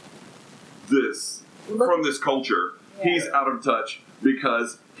he's from this culture. Yeah. He's out of touch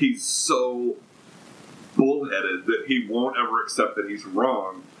because he's so bullheaded that he won't ever accept that he's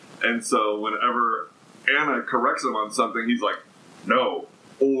wrong, and so whenever Anna corrects him on something, he's like, no.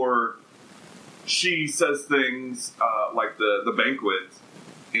 Or she says things like the banquet,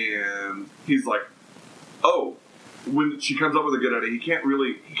 and he's like, oh, when she comes up with a good idea, he kind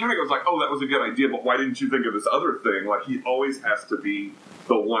of goes like, oh, that was a good idea, but why didn't you think of this other thing? Like, he always has to be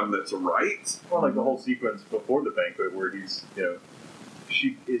the one that's right. Well, like the whole sequence before the banquet where he's,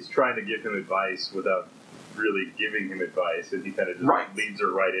 she is trying to give him advice without really giving him advice, and he kind of just leads her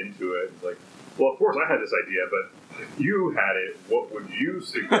right into it. It's like, well, of course I had this idea, but if you had it, what would you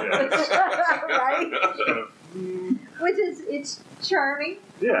suggest? Right? Which is, it's charming.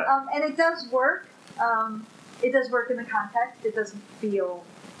 Yeah. And it does work. It does work in the context. It doesn't feel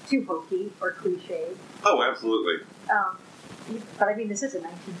too hokey or cliched. Oh, absolutely. But I mean, this is a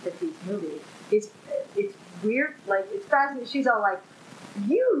 1950s movie. It's weird. Like, it's fascinating. She's all like,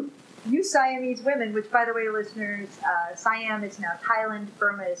 you Siamese women, which, by the way, listeners, Siam is now Thailand,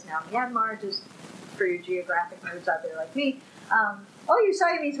 Burma is now Myanmar, just for your geographic nerds out there like me. Oh, you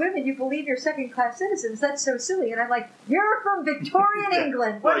Siamese women, you believe you're second-class citizens. That's so silly. And I'm like, you're from Victorian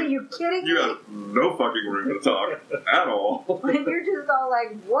England. What, are you kidding me? You have no fucking room to talk at all. And you're just all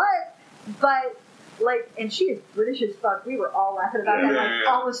like, what? But, like, and she is British as fuck. We were all laughing about that,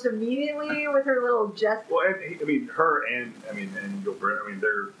 almost immediately with her little jest. Well, I mean, her and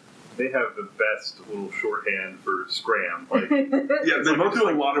Gilbert, they have the best little shorthand for scram. Like, they both do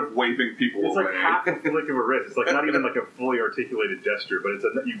a lot of waving people away. It's like half a flick of a wrist. It's like not even like a fully articulated gesture, but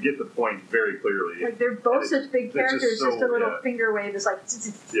you get the point very clearly. Like, they're both such big characters, just a little finger wave is like,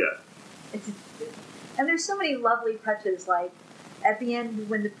 and there's so many lovely touches, like, at the end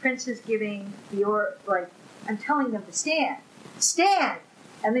when the prince is giving I'm telling them to stand!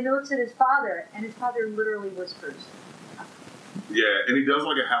 And then he looks at his father, and his father literally whispers. Yeah, and he does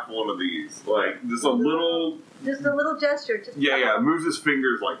like a half one of these, like just a little gesture. Moves his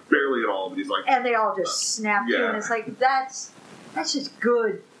fingers like barely at all, but he's like, and they all just snap to, and it's like that's just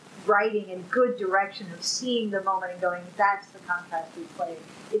good writing and good direction of seeing the moment and going, that's the contrast we played.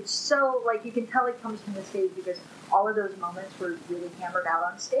 It's so, like, you can tell it comes from the stage because all of those moments were really hammered out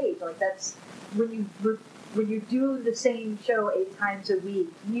on stage. Like, that's when you do the same show 8 times a week,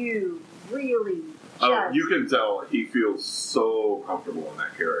 you really. You can tell he feels so comfortable in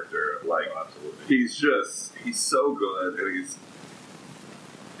that character. Like, absolutely. He's so good, and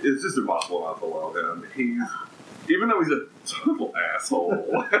it's just impossible not to love him. Even though he's a total asshole.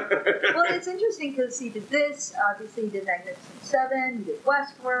 Well, it's interesting because he did this, obviously he did Magnificent Seven, he did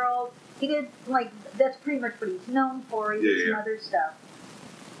Westworld, he did, like, that's pretty much what he's known for, he did some other stuff.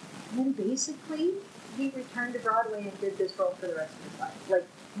 And then basically, he returned to Broadway and did this role for the rest of his life. Like,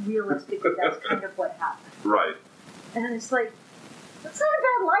 realistically, that's kind of what happened. Right. And then it's like, that's not a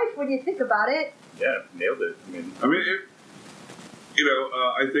bad life when you think about it. Yeah, nailed it. I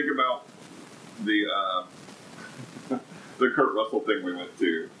think about the Kurt Russell thing we went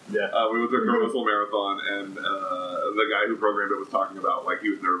to. Yeah. We went to a Kurt Russell marathon, and the guy who programmed it was talking about, like, he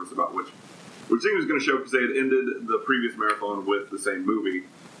was nervous about which thing he was going to show because they had ended the previous marathon with the same movie,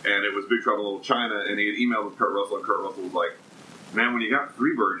 and it was Big Trouble in Little China, and he had emailed with Kurt Russell, and Kurt Russell was like, man, when you got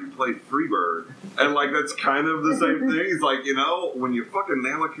Freebird, you played Freebird. And, like, that's kind of the same thing. He's like, when you fucking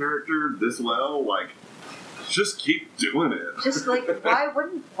nail a character this well, like, just keep doing it. Just, like, why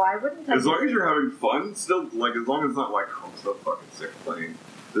wouldn't I? As long as you're having fun, still, like, as long as it's not like, oh, I'm so fucking sick of playing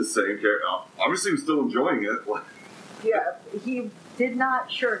the same character. Obviously, I'm still enjoying it. Yeah, he did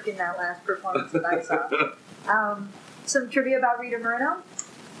not shirk in that last performance that I saw. Some trivia about Rita Moreno.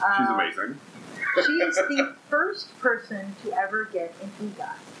 She's amazing. She is the first person to ever get an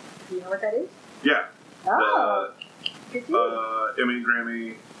EGOT. Do you know what that is? Yeah. Oh. Emmy,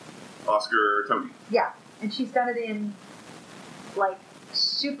 Grammy, Oscar, Tony. Yeah. And she's done it in, like,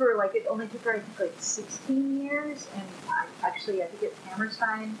 it only took her, I think, like, 16 years. And I think it's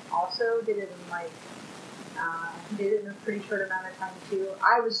Hammerstein also did it in, like, he did it in a pretty short amount of time, too.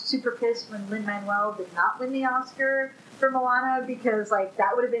 I was super pissed when Lin-Manuel did not win the Oscar for Moana because, like,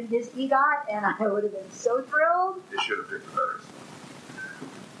 that would have been his EGOT, and I would have been so thrilled. They should have picked the better song.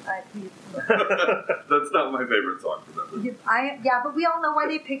 That's not my favorite song for them. But we all know why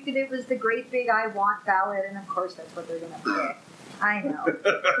they picked it. It was the Great Big I Want ballad, and of course that's what they're going to pick. I know.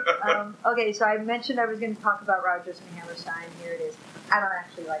 Okay, so I mentioned I was going to talk about Rodgers and Hammerstein. Here it is. I don't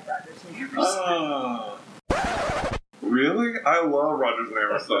actually like Rodgers and Hammerstein. Really? I love Rodgers and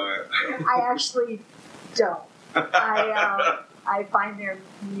Hammerstein. I actually don't. I find their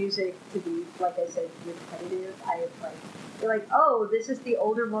music to be, like I said, repetitive. They're like, oh, this is the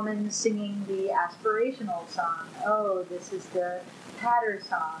older woman singing the aspirational song. Oh, this is the patter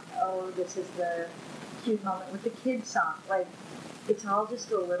song. Oh, this is the cute moment with the kids song. Like, it's all just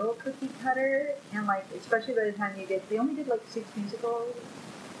a little cookie cutter, and, like, especially by the time they only did like 6 musicals.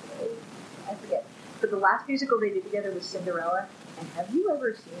 I forget. But the last musical they did together was Cinderella. And have you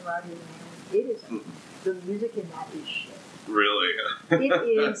ever seen Rodgers and It is. The music in that is shit. Really? It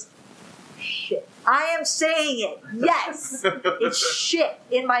is shit. I am saying it. Yes, it's shit.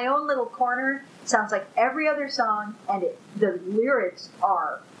 In my own little corner, sounds like every other song, and the lyrics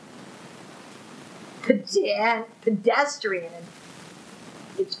are pedestrian, and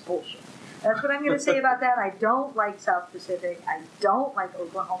it's bullshit. That's what I'm going to say about that. I don't like South Pacific. I don't like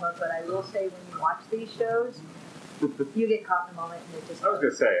Oklahoma, but I will say when you watch these shows, you get caught in the moment, and it just. I was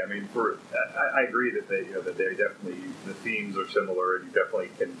going to say, I mean, I agree that they definitely, the themes are similar, and you definitely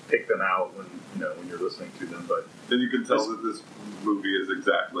can pick them out when you're listening to them. But then you can tell that this movie is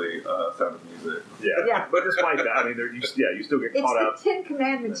exactly Sound of Music. Yeah. But despite that, I mean, you still get caught up. It's the Ten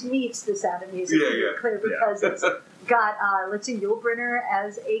Commandments meets the Sound of Music. Yeah. To be clear, because it's got let's see, Yul Brynner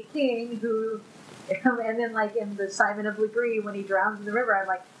as a king who. And then, like in the Simon of Legree, when he drowns in the river, I'm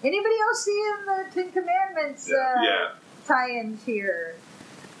like, anybody else seeing the Ten Commandments tie-ins here?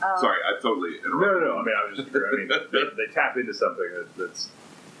 Sorry, I totally interrupted. No. I mean, I was just. I mean, they tap into something that's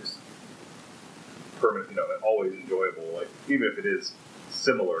just permanent, and always enjoyable. Like even if it is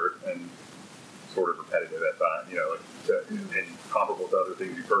similar and sort of repetitive at times, and comparable to other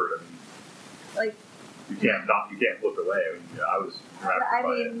things you've heard. I mean, like you can't look away. I mean, I was. I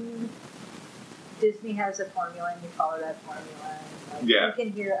mean. Disney has a formula, and you follow that formula. And, you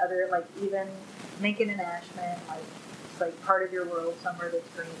can hear other, like even Menken and Ashman, like it's like part of your world somewhere that's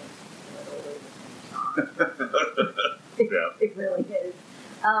green. It's literally the same song. It really is.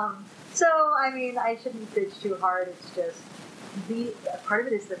 So I mean, I shouldn't bitch too hard. It's just part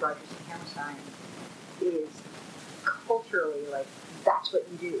of it is that Rodgers and Hammerstein is culturally like that's what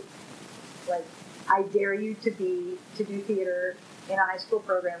you do. Like I dare you to do theater in a high school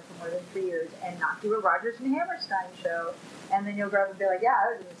program for more than 3 years and not do a Rodgers and Hammerstein show, and then you'll grow up and be like, yeah, I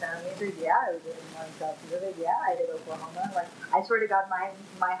was in the Sound of Music, yeah, I was in South Pacific, yeah, I did Oklahoma. Like, I swear to God, my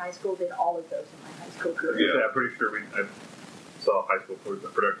high school did all of those in my high school career. Yeah, I'm pretty sure I saw high school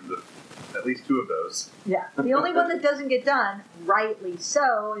productions of at least 2 of those. Yeah, the only one that doesn't get done, rightly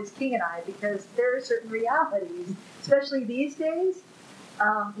so, is King and I, because there are certain realities, especially these days.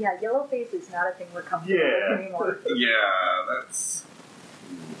 Yellow face is not a thing we're comfortable with anymore. Yeah, that's...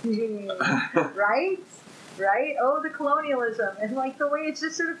 Right? Oh, the colonialism. And, like, the way it's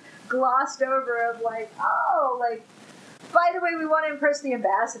just sort of glossed over of, like, by the way, we want to impress the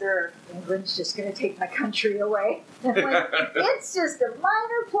ambassador. England's just going to take my country away. And, like, it's just a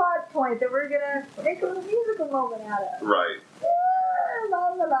minor plot point that we're going to make a little musical moment out of. Right. Yeah, la,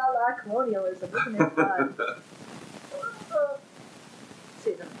 la, la, la, colonialism. Isn't it fun?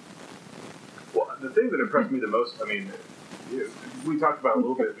 Well, the thing that impressed me the most, I mean, we talked about a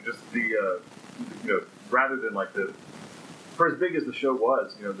little bit, but just the, rather than like for as big as the show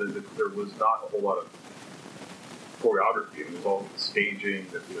was, there was not a whole lot of choreography. It was all the staging,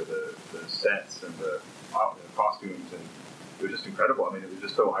 the sets and the costumes, and it was just incredible. I mean, it was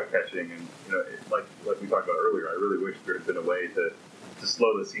just so eye-catching, and like we talked about earlier, I really wish there had been a way to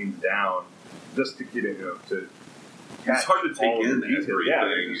slow the scenes down, just to to. It's hard to take in everything. Yeah,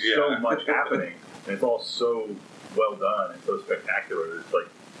 there's so much happening, and it's all so well done and so spectacular. It's like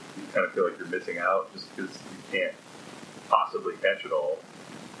you kind of feel like you're missing out just because you can't possibly catch it all.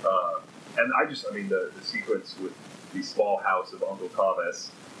 And the sequence with the small house of Uncle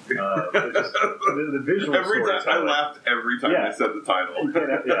Thomas, the visual. I laughed every time they said the title.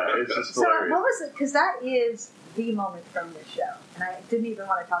 It's just hilarious. So what was it? Because that is the moment from the show, and I didn't even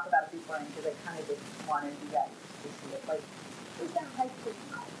want to talk about it beforehand because I kind of didn't want you guys to see it. Like, was that high school?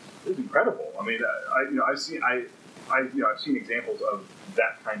 It was incredible. I mean, I've seen examples of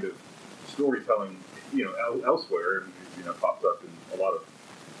that kind of storytelling, elsewhere. Pops up in a lot of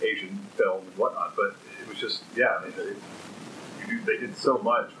Asian film and whatnot. But it was just, they did so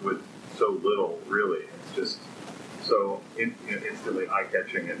much with so little. Really, it's just so instantly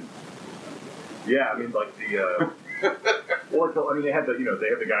eye-catching, and like the. They have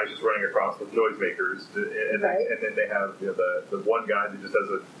the guys just running across with noisemakers, and then they have the one guy that just has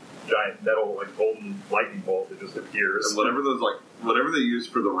a giant metal golden lightning bolt that just appears. And whatever they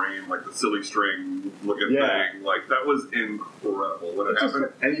used for the rain, like the silly string looking thing, like that was incredible when it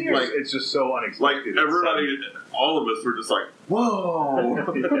happened. And it's just so unexpected. Like everybody, all of us were just like, whoa!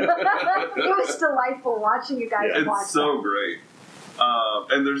 It was delightful watching you guys watch. It's so great.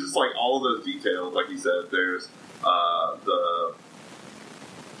 And there's just like all of those details, like you said. There's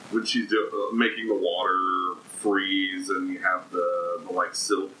when she's making the water freeze, and you have the like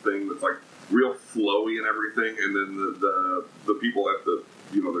silk thing that's like real flowy and everything, and then the people at the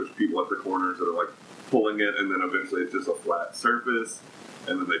there's people at the corners that are like pulling it, and then eventually it's just a flat surface,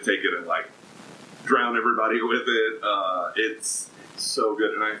 and then they take it and like drown everybody with it. It's so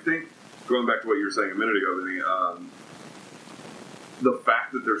good, and I think going back to what you were saying a minute ago, Vinny, the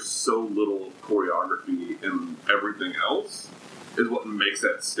fact that there's so little choreography in everything else is what makes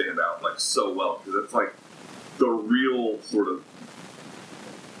that stand out like so well, because it's like the real sort of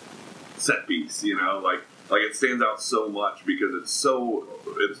set piece, you know, like it stands out so much because it's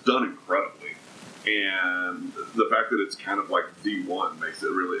done incredibly, and the fact that it's kind of like D1 makes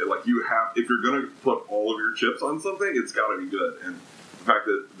it really like if you're gonna put all of your chips on something, it's got to be good, and the fact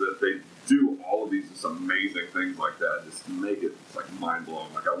that they do all of these just amazing things like that just make it just like mind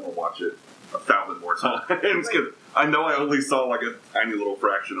blowing. Like I want to watch it 1,000 more times because I know I only saw like a tiny little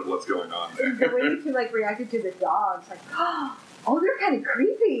fraction of what's going on there. The way you like reacted to the dogs, like, oh, they're kind of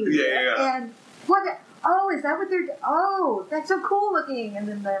creepy. Yeah. And what? Oh, is that what they're? Oh, that's so cool looking. And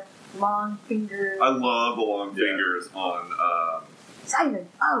then the long fingers. I love the long fingers on Simon.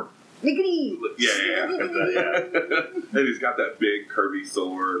 Oh, Niggity. Yeah. And he's got that big curvy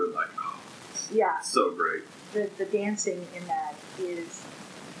sword and like, so great. The dancing in that is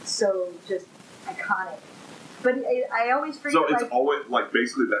so just iconic. But I always forget. So it's always like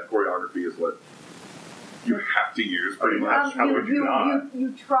basically that choreography is what you have to use pretty much. How would you not?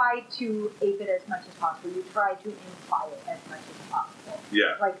 You try to ape it as much as possible. You try to imply it as much as possible.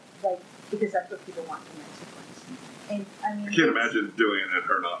 Yeah. Like because that's what people want in that sequence. And I mean, I can't imagine doing it and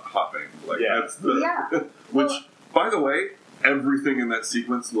her not hopping. Like that's the which, well, by the way, everything in that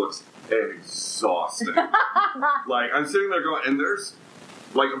sequence looks exhausting. Like I'm sitting there going, and there's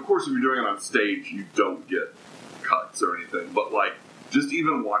like, of course, if you're doing it on stage, you don't get cuts or anything. But like, just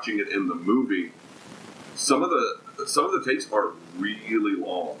even watching it in the movie, some of the takes are really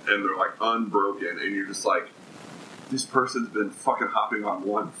long and they're like unbroken, and you're just like, this person's been fucking hopping on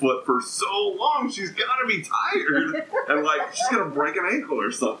one foot for so long. She's got to be tired, and like she's gonna break an ankle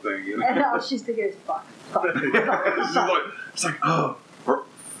or something. You know? And all she's thinking is fuck. It's like, oh,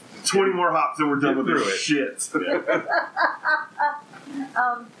 20 more hops and we're done with this shit.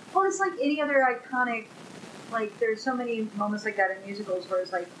 Well, it's like any other iconic. Like, there's so many moments like that in musicals where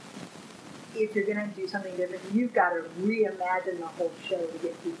it's like, if you're gonna do something different, you've got to reimagine the whole show to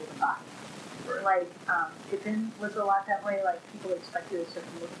get people to buy. Right. Like, Pippin was a lot that way. Like, people expected a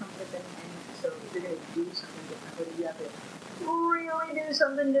certain look from Pippin, and so if you're gonna do something different with it, you have to really do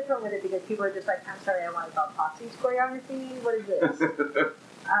something different with it, because people are just like, I'm sorry, I want Bob Fosse's choreography. What is this?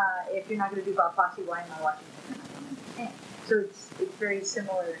 If you're not gonna do Bob Fosse, why am I watching Pippin? I don't understand. So it's very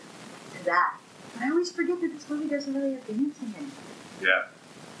similar to that. But I always forget that this movie doesn't really have dancing in it. Yeah.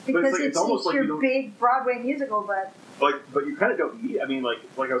 Because it's almost like your big Broadway musical, but you kind of don't need. I mean, like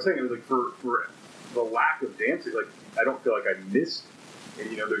I was saying, it was like for the lack of dancing, like I don't feel like I missed. And,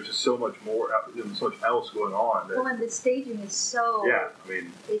 you know, there's just so much more, so much else going on. Well, and the staging is so. Yeah, I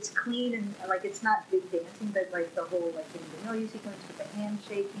mean, it's clean and like it's not big dancing, but like the whole like the familiar sequence with the hand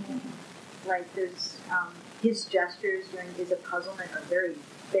shaking, like there's his gestures during his puzzlement are very,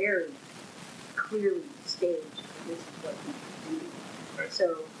 very clearly staged. This is what he do. Right.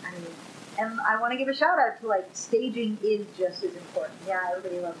 So I mean, and I want to give a shout out to like staging is just as important. Yeah,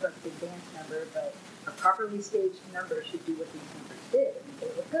 everybody loves a big dance number, but a properly staged number should do what these numbers did, and they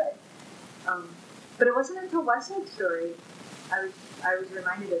look good. But it wasn't until West Side Story I was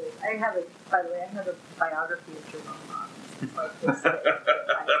reminded of it. I have a biography of Jerome Robbins.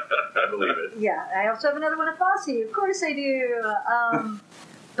 I believe it. Yeah, I also have another one of Fosse. Of course I do.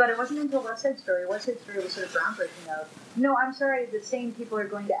 But it wasn't until West Side Story. West Side Story was sort of groundbreaking of, no, I'm sorry, the same people are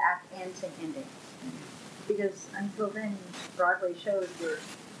going to act and sing and dance. Because until then, Broadway shows were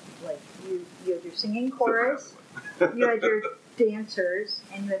like, you had your singing chorus, you had your dancers,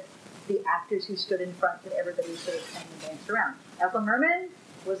 and you had the actors who stood in front that everybody sort of sang and danced around. Ethel Merman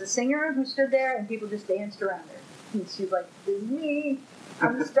was a singer who stood there and people just danced around her. And she's like, this is me,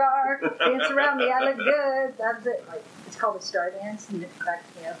 I'm the star, dance around me, I look good, that's it. Like, it's called a star dance, and it cracks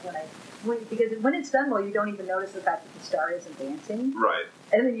me up because when it's done well, you don't even notice the fact that the star isn't dancing. Right.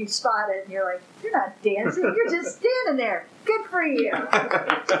 And then you spot it, and you're like, you're not dancing, you're just standing there. Good for you.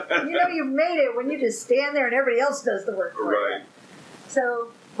 You know you made it when you just stand there and everybody else does the work for you.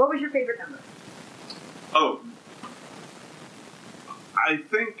 So, what was your favorite number? Oh, I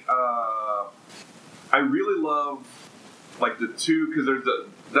think I really love like the two, because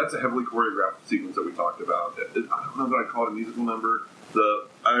that's a heavily choreographed sequence that we talked about. I don't know that I call it a musical number.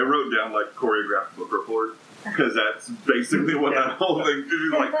 I wrote down like choreographed book report, because that's basically what that whole thing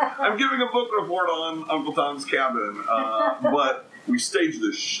is. Like, I'm giving a book report on Uncle Tom's Cabin, but we staged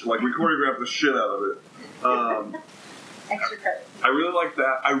this, we choreographed the shit out of it. Extra credit. I really like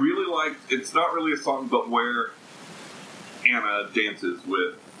that. I really liked, it's not really a song, but where Anna dances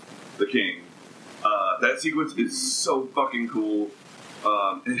with the king. That sequence is so fucking cool.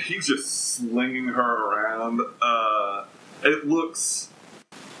 and he's just slinging her around. It looks.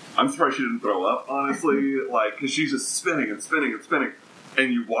 I'm surprised she didn't throw up, honestly, like, because she's just spinning and spinning and spinning,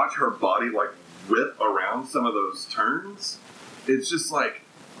 and you watch her body, like, whip around some of those turns. It's just like,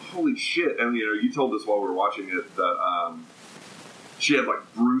 holy shit. And, you told us while we were watching it that she had,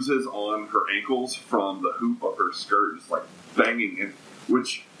 like, bruises on her ankles from the hoop of her skirt, just, like, banging, and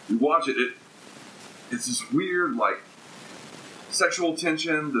which, you watch it, it's this weird, like, sexual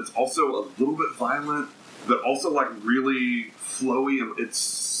tension that's also a little bit violent, but also, like, really flowy, and it's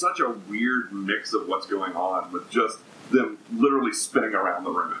such a weird mix of what's going on with just them literally spinning around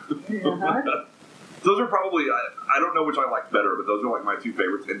the room. Uh-huh. Those are probably, I don't know which I like better, but those are like my two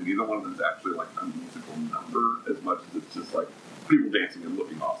favorites, and neither one of them is actually like a musical number as much as it's just like people dancing and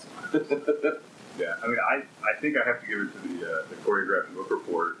looking awesome. Yeah, I mean, I think I have to give it to the choreographed book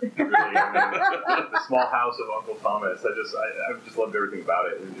report. Really, the Small House of Uncle Thomas. I just loved everything about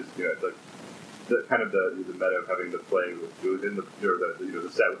it, and just it's like the kind of the meta of having to play within the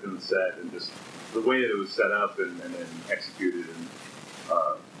set within the set, and just the way that it was set up and executed, and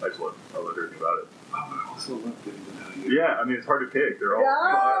I love everything about it. Oh, I also love getting to know you. Yeah, I mean, it's hard to pick. They're all.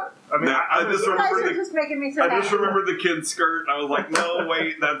 Yeah. I mean, I just You guys remember are just making me so I happy. just remembered the kid's skirt, and I was like, no,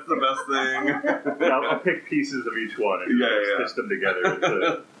 wait, that's the best thing. I'll pick pieces of each one and stitch them together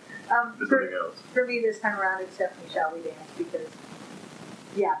into something else. For me, this time around, it's definitely Shall We Dance, because,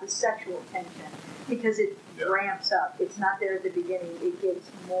 the sexual tension, because it ramps up. It's not there at the beginning. It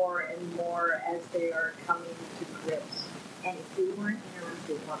gets more and more as they are coming to grips. And if we weren't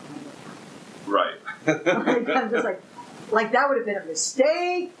interested, what kind of Right. I'm just like that would have been a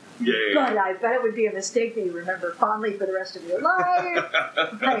mistake. Yeah. But I bet it would be a mistake that you remember fondly for the rest of your life.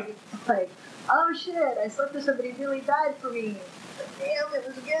 like, oh shit, I slept with somebody who really died for me. But damn, it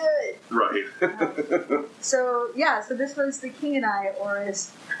was good. Right. So this was The King and I, or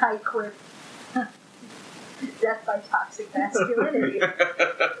as I quip, Death by Toxic Masculinity.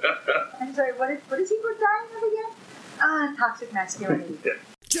 I'm sorry, what is he dying of again? Toxic masculinity.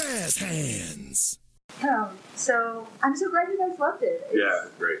 Jazz hands. So I'm so glad you guys loved it.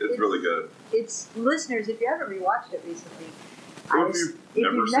 It's great. It's really good. It's listeners, if you haven't rewatched it recently, Or if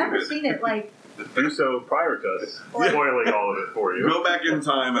you've never seen it, like do so prior to us spoiling all of it for you. Go back in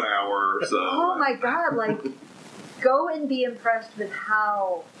time an hour or so. Oh my god, like go and be impressed with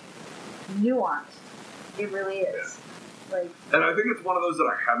how nuanced it really is. Like, and I think it's one of those that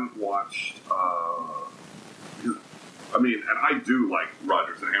I haven't watched. I mean, and I do like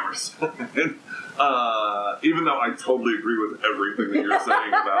Rodgers and Hammerstein, even though I totally agree with everything that you're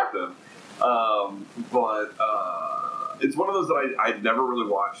saying about them. But it's one of those that I'd never really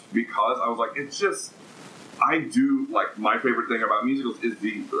watched because I was like, it's just, I do, like, my favorite thing about musicals is as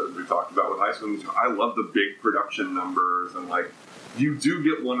we talked about with High School Musical, I love the big production numbers, and, like, you do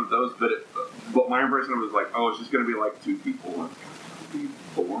get one of those, but my impression of it was like, oh, it's just going to be, like, two people, and it's going to be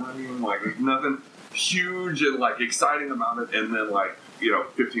boring, like, there's nothing huge and, like, exciting about it, and then, like,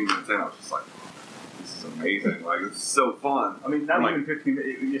 15 minutes in, I was just like, this is amazing, like, it's so fun. I mean, not even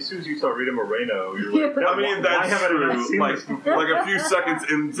 15, as soon as you saw Rita Moreno, you're like, I mean, that's true, like a few seconds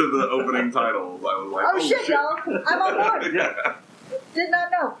into the opening titles, I was like, oh shit, y'all, I'm on board. Yeah. Did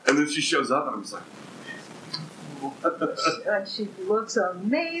not know. And then she shows up, and I'm just like, and she looks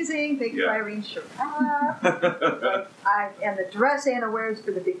amazing. Thank you, Irene Sharaff. And the dress Anna wears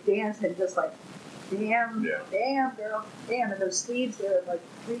for the big dance, and just like, damn, girl, damn. And those sleeves, they're like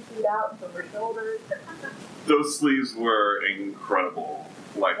 3 feet out from her shoulders. Those sleeves were incredible.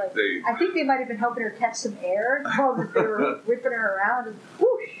 Like they, I think they might have been helping her catch some air while they were whipping her around, and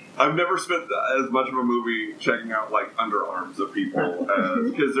whoosh. I've never spent as much of a movie checking out like underarms of people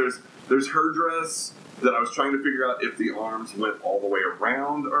because there's her dress that I was trying to figure out if the arms went all the way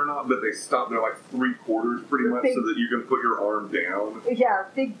around or not, but they stopped. They're like 3/4 pretty much, so that you can put your arm down. Yeah,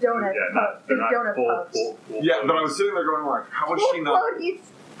 big donut, big donut puffs. Yeah, but I was sitting there going like, how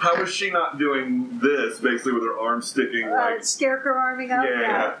is she not doing this basically with her arms sticking like scarecrow arming up?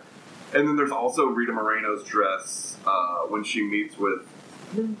 Yeah. And then there's also Rita Moreno's dress when she meets with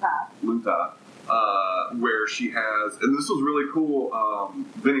Lunta. Where she has, and this was really cool,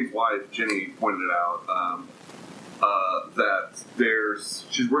 Vinny's wife, Jenny, pointed it out, that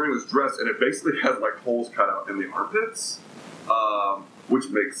she's wearing this dress, and it basically has, like, holes cut out in the armpits, which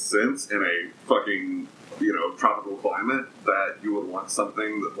makes sense in a fucking, tropical climate, that you would want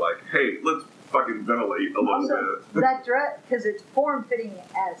something that, like, hey, let's fucking ventilate a little bit. That dress, because it's form-fitting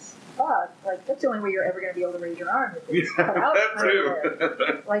as fuck, like, that's the only way you're ever going to be able to raise your arm, if it's cut out right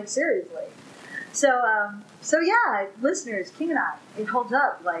there. Like, seriously. So yeah, listeners, King and I, it holds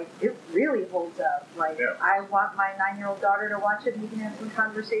up. Like, it really holds up. Like, Yeah. I want my 9-year-old daughter to watch it and we can have some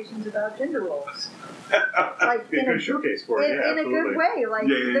conversations about gender roles. Like, Be a good showcase for it. Yeah, in a good way. Like,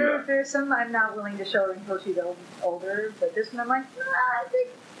 Yeah. there's some I'm not willing to show her until she's older, but this one I'm like, I think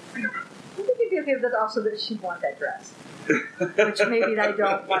it'd be okay, but also that she'd want that dress. Which maybe I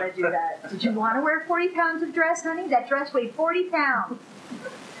don't want to do that. Did you want to wear 40 pounds of dress, honey? That dress weighed 40 pounds.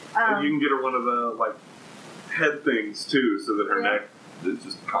 And you can get her one of the like head things too, so that her neck is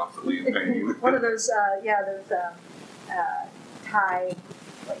just constantly in pain. One of those, Thai,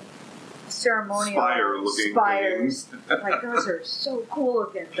 like, ceremonial Spire-looking spires. things. Like, those are so cool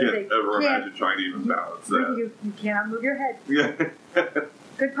looking. But Can't they ever can't, imagine trying to even balance that. you cannot move your head. Yeah.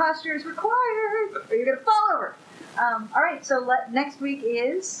 Good posture is required, or you're going to fall over. All right, so next week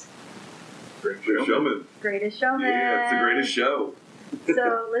is Greatest Showman. Greatest Showman. Yeah, it's the greatest show.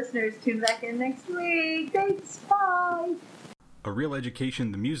 So, listeners, tune back in next week. Thanks. Bye. A Real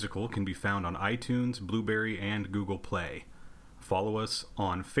Education the Musical can be found on iTunes, Blueberry, and Google Play. Follow us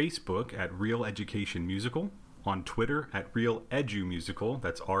on Facebook at Real Education Musical, on Twitter at Real Edu Musical,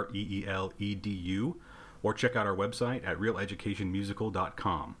 that's REELEDU, or check out our website at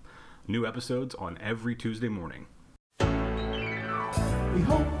realeducationmusical.com. New episodes on every Tuesday morning. We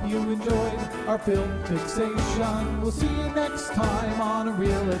hope you enjoyed our film fixation. We'll see you next time on A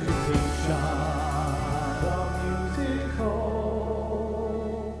Real Education.